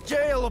my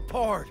jail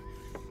apart.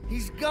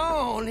 He's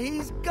gone.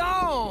 He's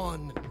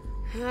gone.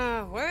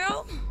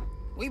 Well,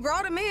 we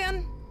brought him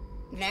in.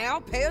 Now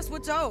pay us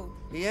what's owed.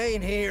 He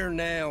ain't here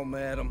now,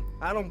 madam.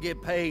 I don't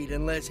get paid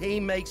unless he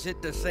makes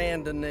it to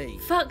Saint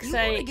Denis. Fuck's You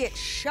want to sake. get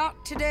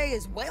shot today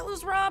as well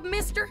as Rob,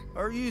 mister?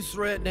 Are you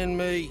threatening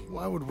me?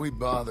 Why would we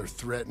bother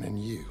threatening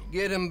you?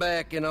 Get him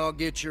back and I'll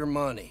get your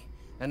money.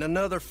 And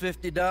another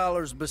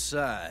 $50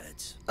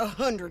 besides.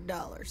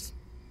 $100.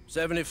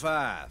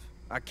 75.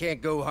 I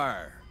can't go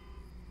higher.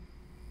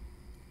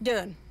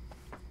 Done.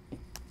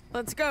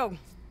 Let's go,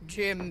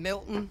 Jim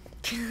Milton.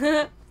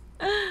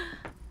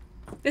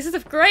 This is a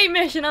great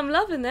mission. I'm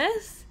loving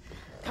this.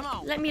 Come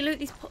on. Let me loot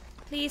these.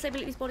 Please, let me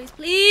loot these bodies.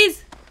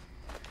 Please.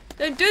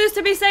 Don't do this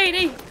to me,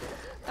 Sadie.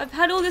 I've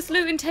had all this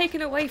looting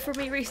taken away from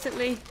me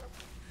recently.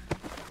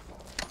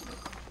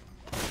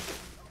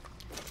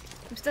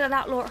 I'm still an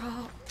outlaw at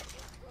heart.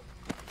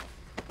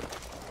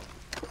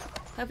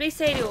 Hopefully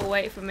Sadie will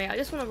wait for me. I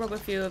just want to rob a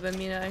few of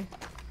them, you know.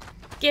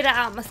 Get it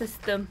out of my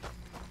system.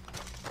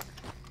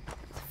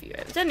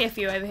 There's only a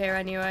few over here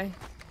anyway.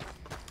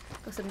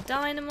 Got some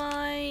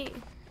dynamite.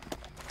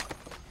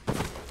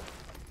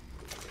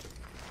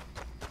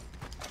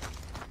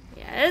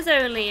 Yeah, there's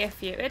only a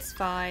few. It's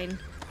fine.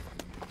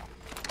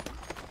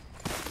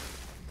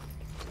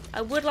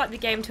 I would like the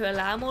game to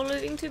allow more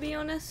looting, to be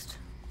honest.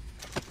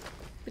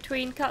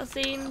 Between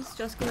cutscenes,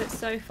 just because it's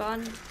so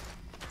fun.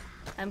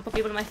 And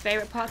probably one of my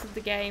favourite parts of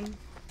the game.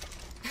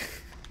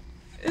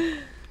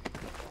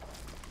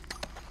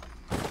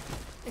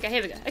 Okay,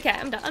 here we go. Okay,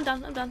 I'm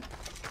done.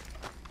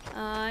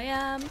 I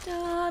am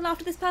done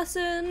after this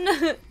person.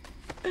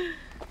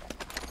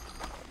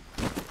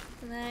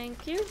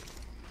 Thank you.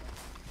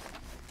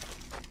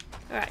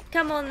 Alright,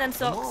 come on then,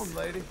 Socks. Come on,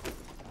 lady.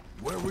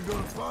 Where are we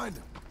gonna find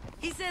him?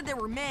 He said there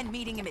were men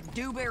meeting him at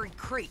Dewberry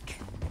Creek.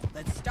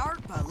 Let's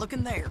start by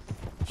looking there.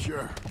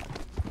 Sure.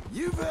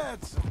 You've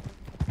had some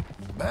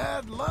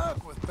bad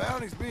luck with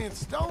bounties being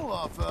stolen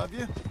off of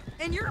you.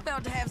 And you're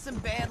about to have some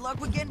bad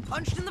luck with getting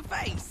punched in the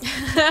face.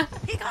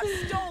 He got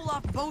stole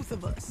off both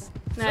of us.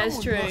 That is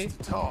true. Someone must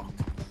have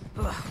talked.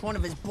 One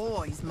of his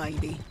boys,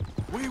 maybe.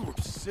 We were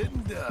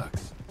sitting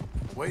ducks,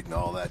 waiting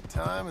all that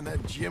time in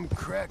that Jim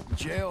Crack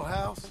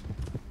jailhouse.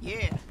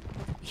 Yeah.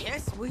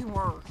 Yes, we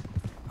were.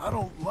 I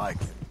don't like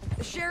it.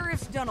 The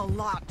sheriff's done a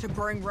lot to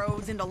bring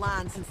roads into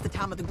line since the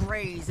time of the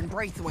Grays and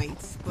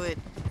Braithwaites, but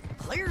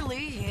clearly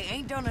he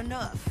ain't done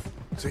enough.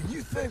 So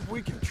you think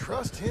we can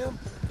trust him?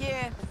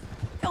 Yeah,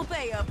 He'll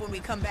pay up when we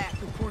come back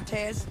with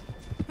Cortez.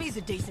 He's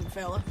a decent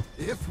fella.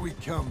 If we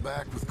come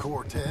back with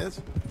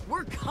Cortez.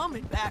 We're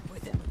coming back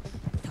with him.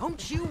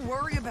 Don't you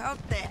worry about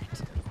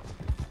that.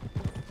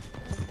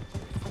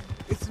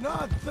 It's an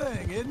odd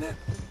thing, isn't it?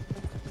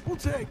 We'll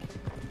take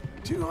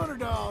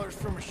 $200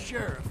 from a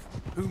sheriff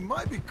who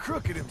might be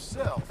crooked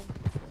himself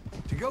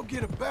to go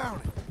get a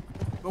bounty.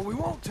 But we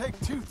won't take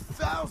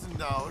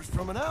 $2,000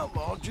 from an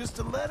outlaw just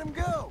to let him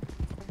go.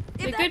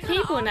 They're good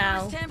people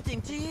now. If that's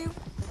tempting to you,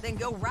 then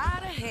go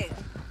right ahead.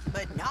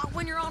 But not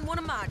when you're on one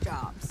of my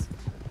jobs.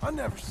 I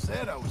never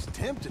said I was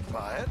tempted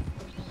by it.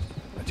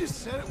 I just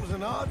said it was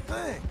an odd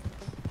thing.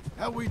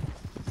 How we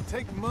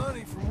take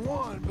money from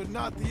one, but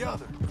not the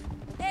other.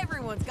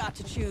 Everyone's got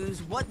to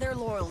choose what they're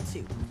loyal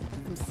to.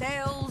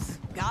 Themselves,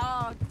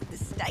 God, the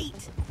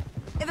state.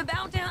 If a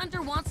bounty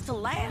hunter wants to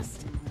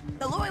last,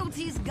 the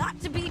loyalty's got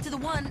to be to the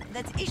one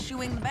that's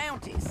issuing the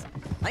bounties.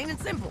 Plain and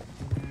simple.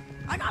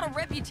 I got a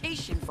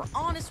reputation for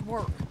honest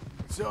work.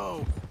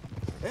 So,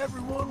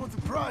 everyone with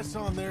a price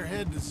on their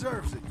head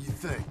deserves it, you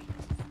think?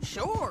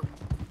 Sure.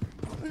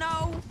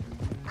 No,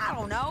 I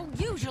don't know,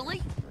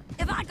 usually.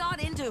 If I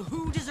got into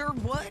who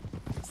deserved what,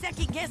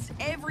 second-guessed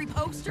every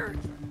poster,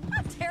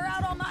 I'd tear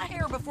out all my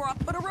hair before I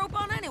put a rope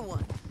on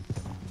anyone.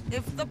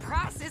 If the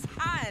price is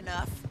high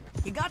enough,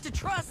 you got to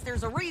trust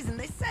there's a reason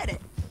they said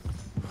it.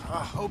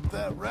 I hope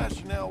that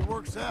rationale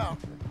works out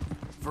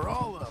for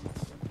all of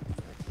us.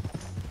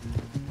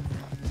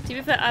 To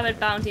be fair, I read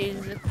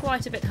bounties are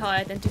quite a bit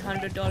higher than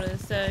 $200,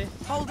 so...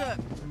 Hold up.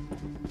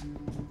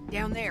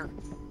 Down there.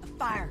 A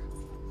fire.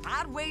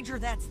 I'd wager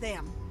that's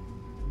them.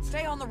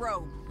 Stay on the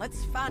road.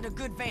 Let's find a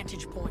good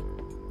vantage point.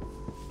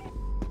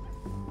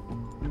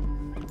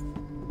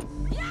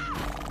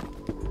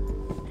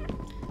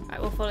 Alright,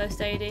 we'll follow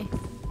Sadie.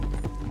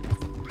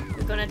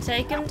 We're gonna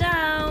take him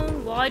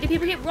down. Why do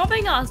people keep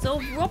robbing us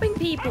or robbing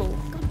people?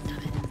 God damn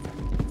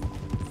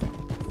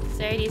it.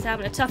 Sadie's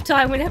having a tough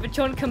time whenever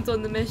John comes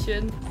on the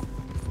mission.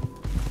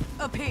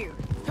 Up here.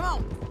 Come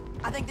on.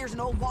 I think there's an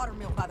old water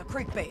mill by the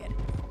creek bed.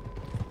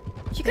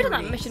 She could have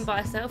done that mission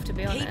by herself, to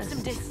be honest. Keep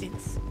some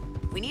distance.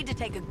 We need to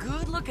take a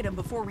good look at him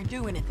before we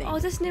do anything. Oh,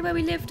 is this near where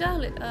we lived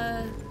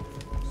earlier?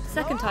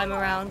 Second time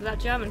around with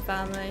that German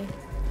family.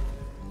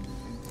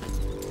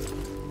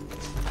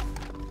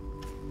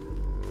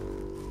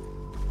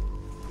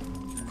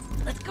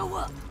 Let's go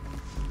up.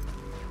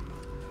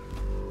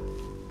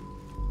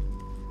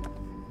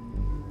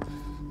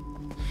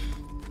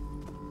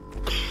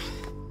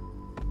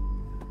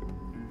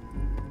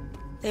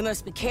 They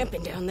must be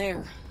camping down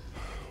there.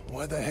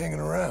 Why are they hanging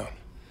around?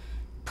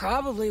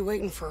 Probably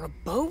waiting for a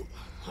boat.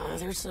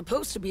 There's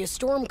supposed to be a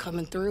storm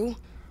coming through,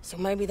 so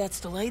maybe that's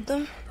delayed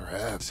them?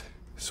 Perhaps.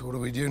 So what do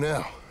we do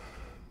now?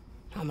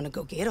 I'm gonna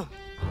go get them.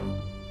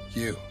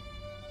 You?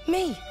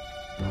 Me.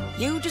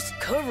 You just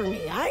cover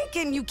me. I ain't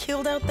getting you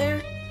killed out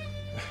there.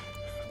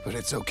 But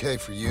it's okay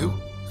for you?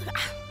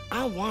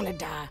 I wanna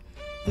die.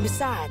 And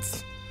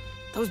besides,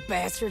 those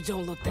bastards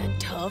don't look that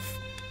tough.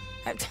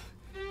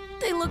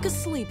 They look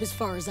asleep as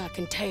far as I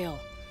can tell.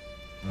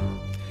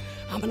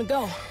 I'm gonna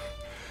go.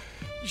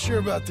 You sure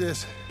about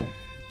this?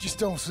 Just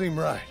don't seem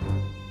right.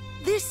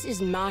 This is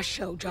my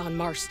show, John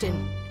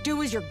Marston.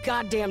 Do as you're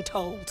goddamn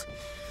told.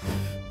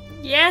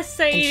 Yes,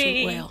 Sadie. And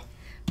shoot well.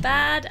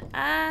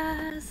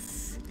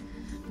 Badass.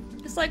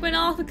 It's like when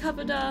Arthur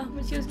covered her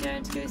when she was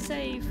going to go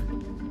save.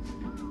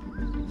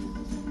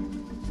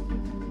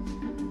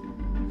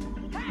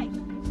 Hey!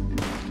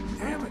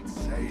 Damn it,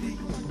 Sadie.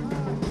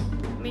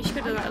 I mean, she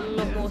could have done that a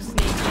lot more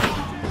sneaky.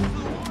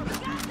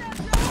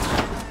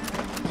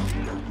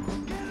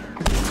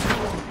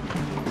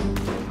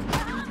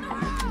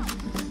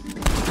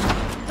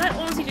 That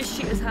honestly just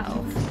shoot his hat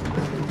off.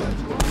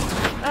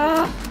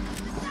 Ah!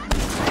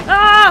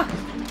 Ah!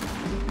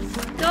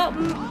 Stop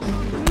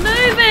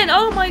moving!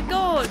 Oh my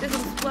god, this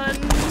is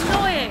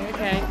annoying.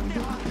 Okay,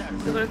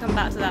 we're gonna come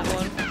back to that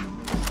one.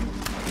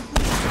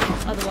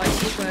 Otherwise,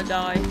 she's gonna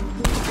die.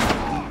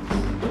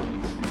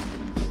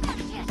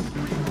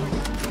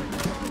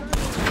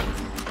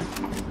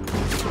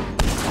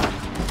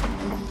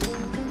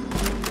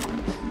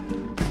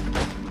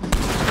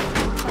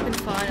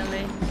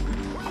 Finally.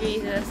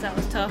 Jesus, that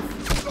was tough.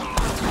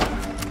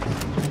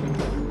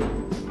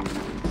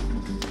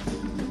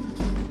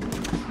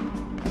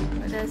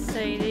 Right, there's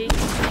Sadie.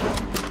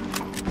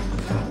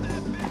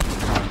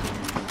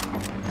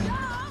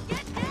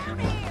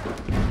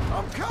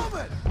 I'm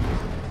coming!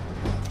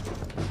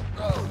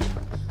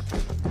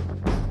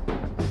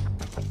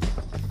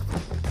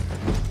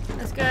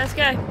 Let's go, let's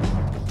go.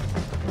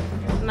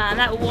 Man,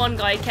 that one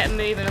guy kept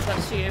moving as I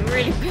was shooting.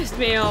 Really pissed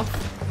me off.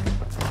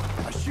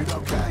 I shoot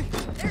okay?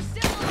 They're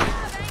still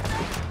alive, ain't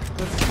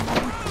they? Let's see what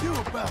we can do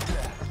about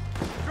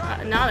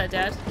that. Now they're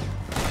dead.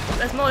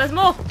 There's more, there's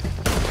more!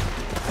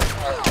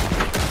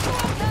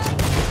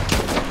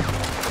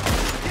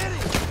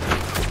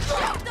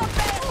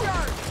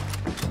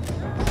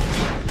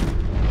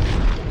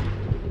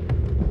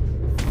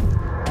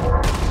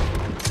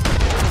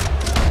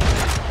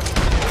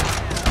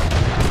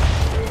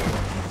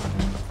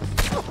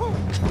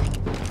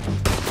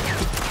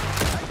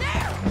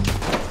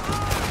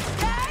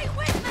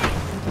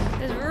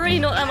 really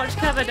not that much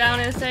cover down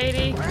here,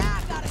 Sadie.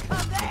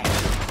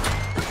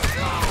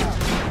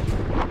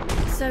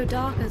 It's so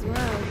dark as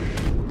well.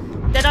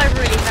 Dead Eye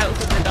really helps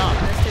with the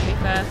darkness, to be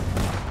fair.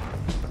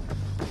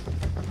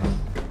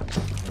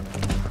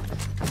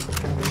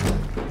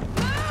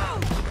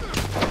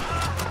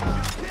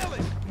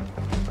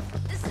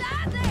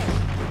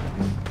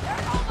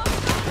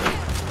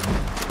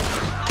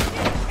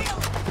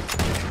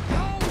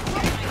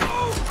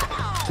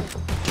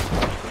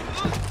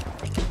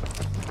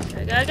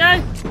 Go, go!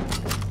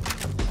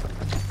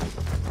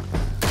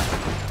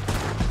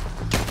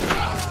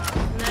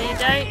 No, you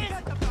don't.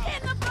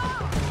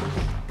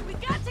 We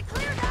got to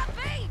clear that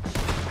beach.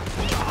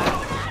 Get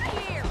out of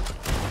here.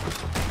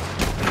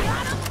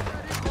 Got him.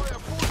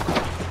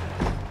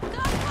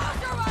 Come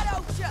closer, why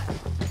don't you?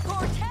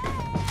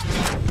 Cortez!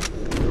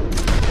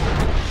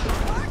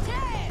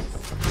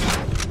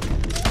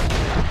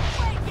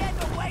 Wait,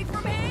 getting away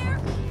from here?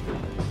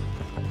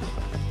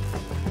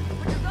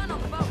 Put your gun on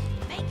the boat.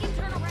 Make him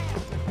turn around.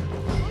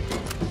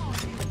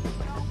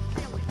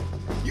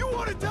 You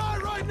want to die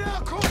right now,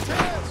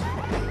 Cortez?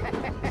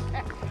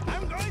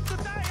 I'm going to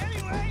die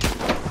anyway.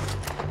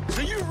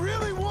 So you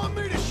really want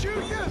me to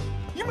shoot you?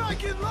 You might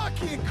get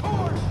lucky in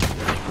court.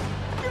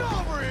 Get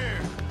over here.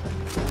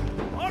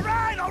 All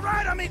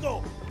right,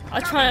 amigo.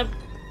 I'm trying to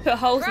put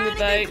holes in the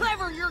Trying to be boat.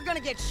 clever, you're gonna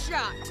get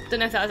shot. Don't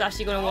know if that was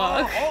actually going to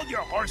work. Hold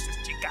your horses,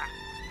 chica.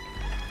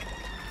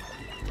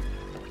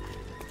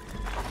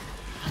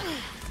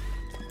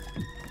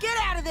 Get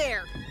out of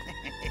there.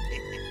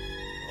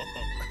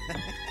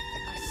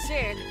 I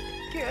said,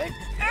 get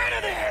Out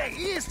of there!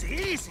 Easy,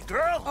 easy,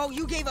 girl. Oh,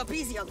 you gave up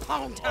easy a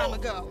long time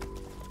ago.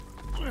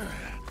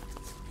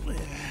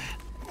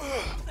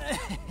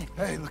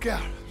 Hey, look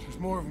out. There's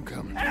more of them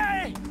coming.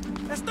 Hey!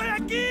 Estoy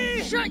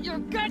aquí! Shut your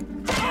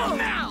goddamn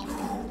mouth!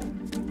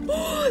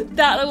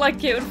 That looked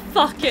like it would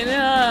fucking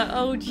hurt.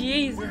 Oh,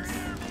 Jesus.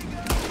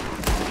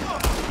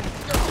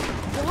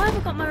 Why have I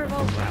got my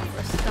revolver out for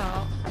a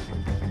start?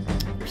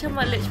 Wish I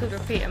might literally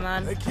repeat it,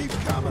 man. They keep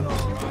coming,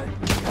 all right.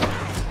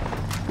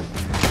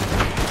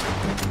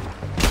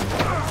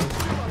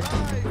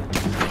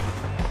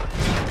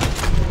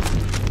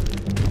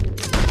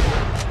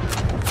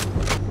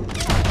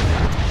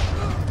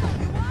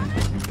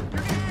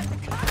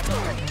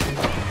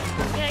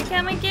 Yeah,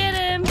 come and get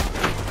him.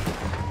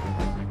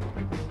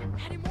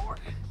 Any more?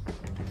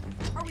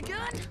 Are we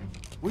done?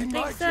 We think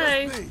might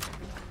so. just be.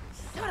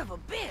 Son of a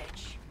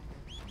bitch.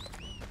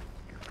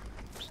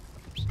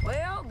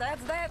 Well,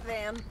 that's that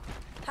then.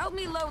 Help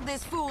me load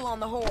this fool on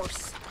the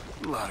horse.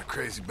 A lot of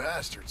crazy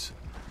bastards.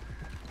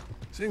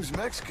 Seems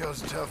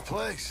Mexico's a tough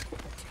place.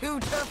 Too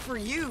tough for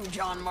you,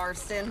 John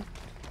Marston.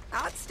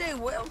 I'd stay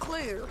well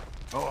clear.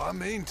 Oh, I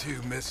mean to,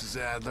 Mrs.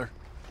 Adler.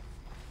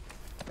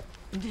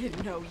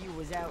 Didn't know you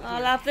was out I'll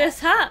here. have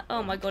this hat.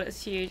 Oh my god,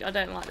 it's huge. I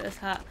don't like this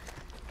hat.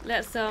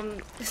 Let's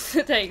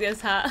take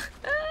this hat.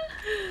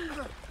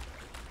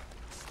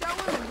 Stow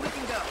him and we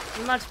can go.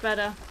 Much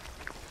better.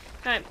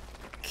 Right.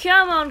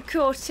 Come on,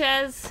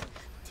 Cortez.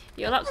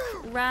 Your luck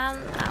ran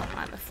out,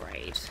 I'm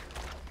afraid.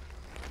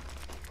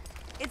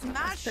 It's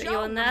my Put you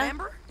show, on there.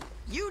 remember?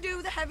 You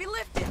do the heavy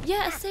lifting.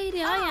 Yes,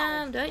 Sadie, I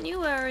am. Don't you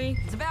worry.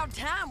 It's about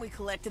time we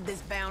collected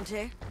this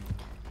bounty.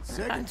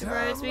 Back to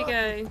Rose we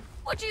go.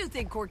 What do you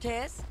think,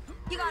 Cortez?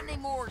 You got any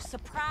more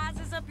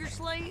surprises up your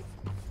sleeve?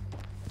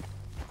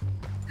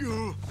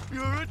 You're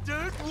a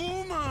dead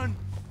woman.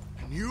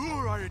 And you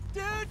are a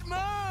dead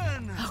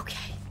man.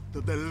 Okay.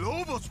 The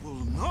Lobos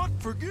will not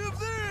forgive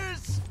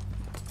this.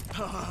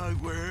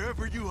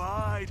 Wherever you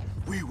hide,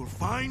 we will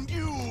find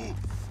you.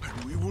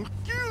 And we will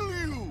kill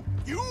you.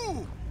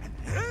 You and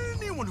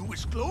anyone who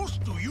is close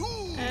to you.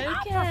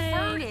 I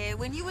preferred it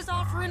when you was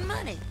offering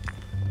money.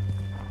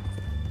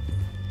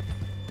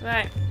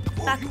 Right.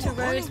 Back to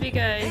Rose we go.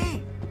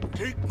 Hey,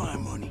 take my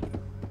money.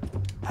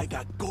 I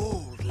got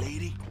gold,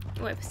 lady.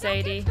 Wait for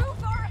Sadie. Too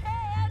far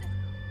ahead.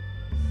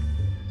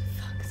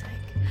 Fuck's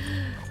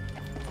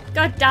sake.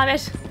 God damn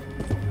it.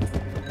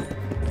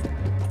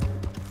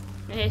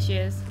 And here she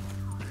is.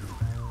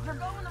 You're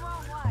going the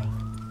wrong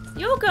way.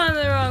 You're going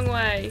the wrong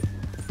way.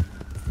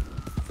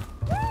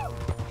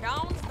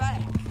 John's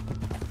back.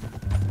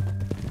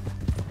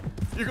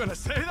 You're gonna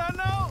say that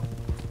now?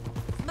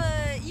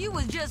 But you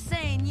was just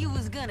saying you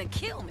was gonna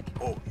kill me.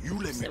 Oh, you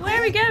let me So where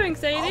are we going,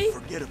 Sadie? I'll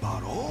forget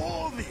about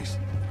all this.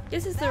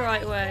 This is the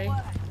right way.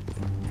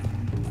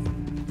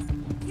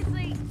 You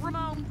see,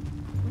 Ramon,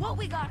 what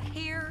we got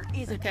here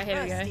is a Okay,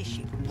 here we trust go.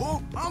 issue.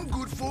 Oh, I'm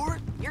good for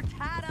it. You're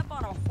tied up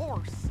on a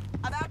horse,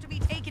 about to be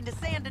taken to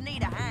Santa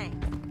Anita hang.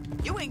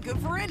 You ain't good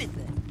for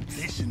anything.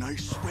 Listen, I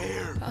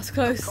swear. That was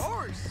close. Of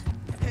course,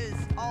 because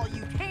all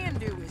you can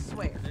do is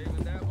swear.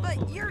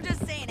 But you're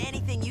just saying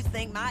anything you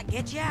think might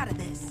get you out of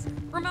this.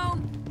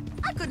 Ramon,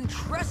 I couldn't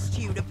trust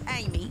you to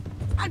pay me.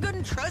 I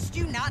couldn't trust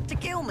you not to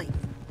kill me.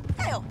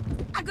 Hell,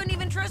 I couldn't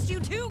even trust you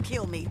to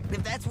kill me,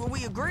 if that's what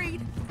we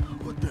agreed.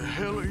 What the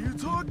hell are you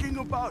talking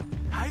about?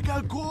 I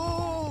got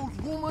gold,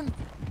 woman.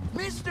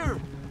 Mister,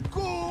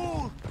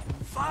 gold.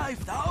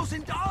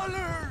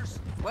 $5,000.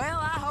 Well,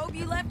 I hope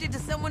you left it to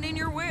someone in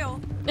your will.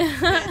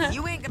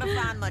 You ain't gonna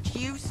find much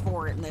use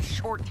for it in the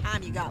short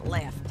time you got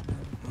left.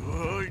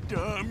 Oh,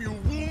 damn you,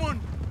 woman!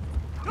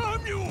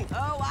 Damn you!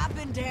 Oh, I've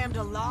been damned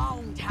a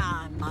long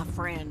time, my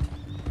friend.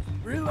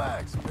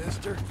 Relax,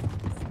 mister.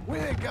 We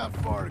ain't got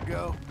far to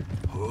go.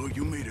 Oh,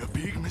 you made a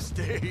big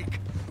mistake.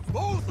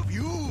 Both of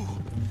you.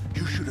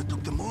 You should have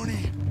took the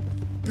money.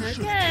 You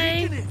should have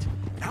taken it.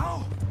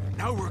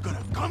 Now we're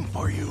gonna come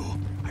for you.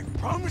 I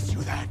promise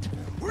you that.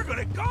 We're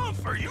gonna come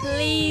for you.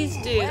 Please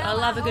do. Well, I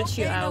love a good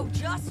They know shootout.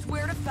 just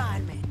where to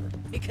find me,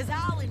 because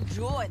I'll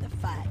enjoy the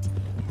fight.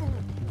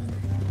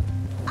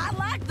 I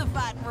like the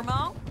fighting,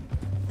 Ramon.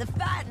 The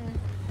fighting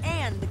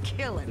and the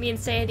killing. Me and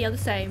Sadie are the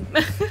same.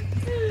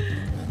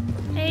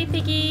 Hey,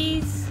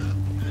 piggies.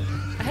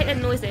 I hate that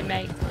noise they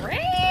make.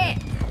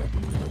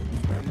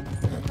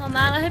 Oh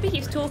man, I hope he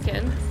keeps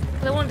talking,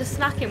 because I wanted to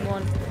smack him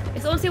one.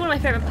 It's honestly one of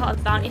my favourite parts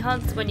of bounty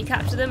hunts, when you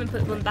capture them and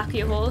put them on the back of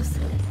your horse,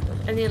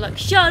 and then you're like,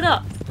 shut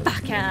up,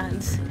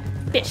 backhand,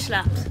 bitch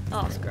slapped.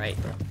 Oh, it's great.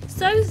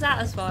 So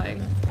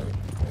satisfying.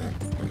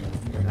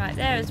 Right,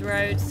 there's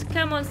Rhodes.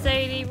 Come on,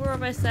 Sadie, we're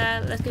almost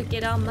there. Let's go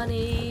get our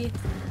money.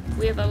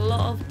 We have a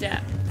lot of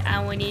debt,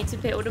 and we need to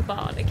build a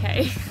barn,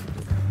 okay?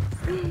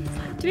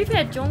 To be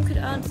fair, John could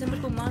earn so much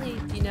more money,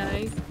 you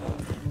know,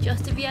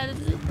 just if he had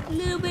a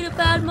little bit of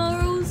bad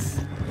morals.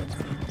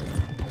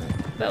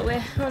 But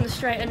we're on the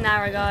straight and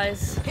narrow,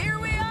 guys. Here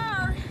we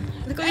are.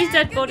 Look at these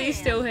dead bodies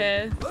still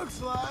here.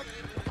 Looks like.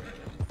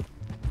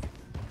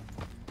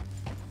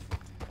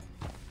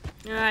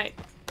 Alright.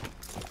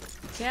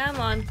 Come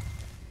on.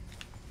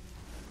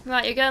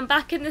 Right, you're going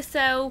back in the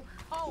cell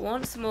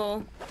once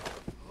more.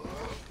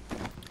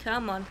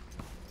 Come on.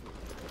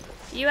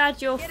 You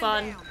had your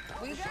fun.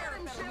 We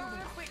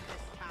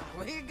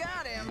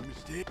got him.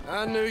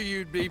 I knew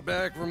you'd be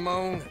back,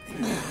 Ramon.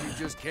 You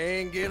just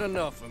can't get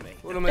enough of me.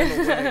 Put him in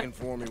the wagon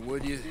for me,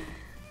 would you?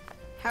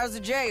 How's the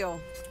jail?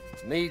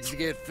 Needs to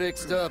get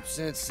fixed up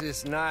since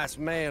this nice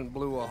man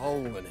blew a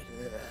hole in it.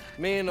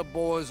 Me and the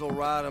boys will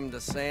ride him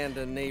to Saint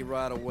Denis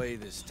right away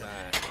this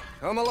time.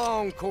 Come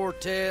along,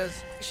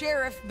 Cortez.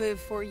 Sheriff,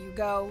 before you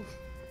go.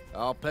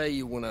 I'll pay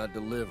you when I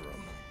deliver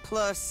him.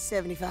 Plus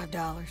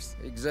 $75.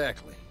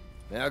 Exactly.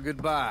 Now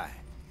goodbye.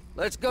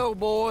 Let's go,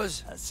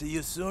 boys. I'll see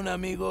you soon,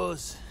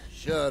 amigos.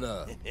 Shut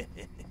up.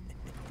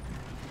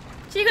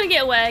 So you're gonna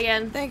get away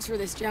again. Thanks for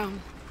this,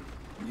 John.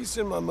 You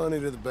send my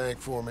money to the bank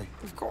for me.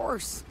 Of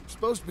course. I'm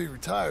supposed to be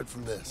retired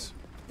from this.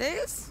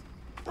 This?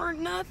 Weren't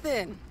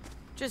nothing.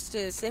 Just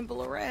a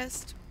simple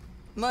arrest.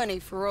 Money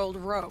for old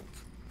rope.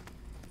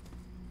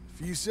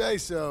 If you say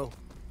so.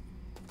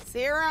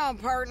 See you around,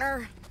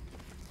 partner.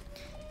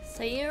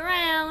 See you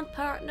around,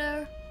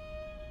 partner.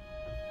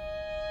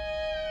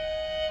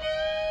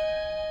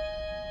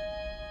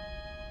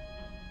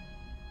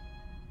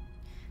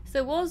 So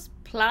I was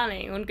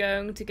planning on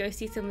going to go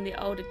see some of the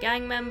older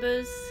gang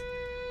members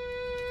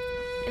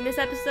in this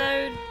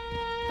episode,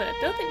 but I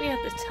don't think we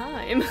have the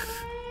time.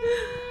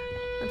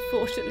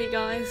 Unfortunately,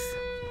 guys.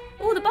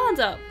 Oh, the barn's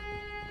up.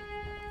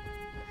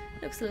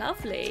 Looks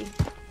lovely.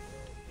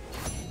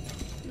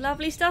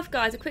 Lovely stuff,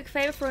 guys. A quick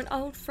favour for an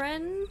old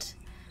friend.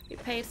 We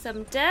paid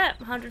some debt,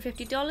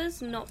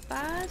 $150, not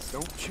bad.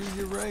 Don't chew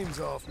your reins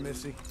off,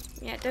 Missy.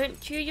 Yeah,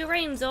 don't chew your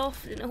reins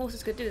off. The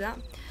horses could do that.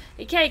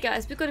 Okay,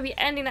 guys, we're going to be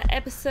ending that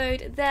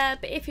episode there.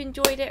 But if you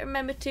enjoyed it,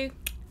 remember to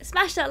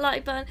smash that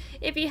like button.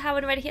 If you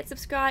haven't already, hit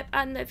subscribe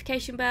and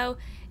notification bell.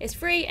 It's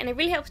free and it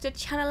really helps the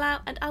channel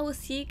out. And I will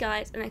see you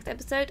guys in the next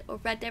episode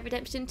of Red Dead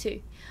Redemption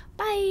 2.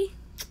 Bye!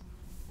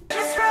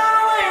 Just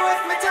run away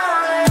with me,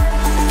 darling.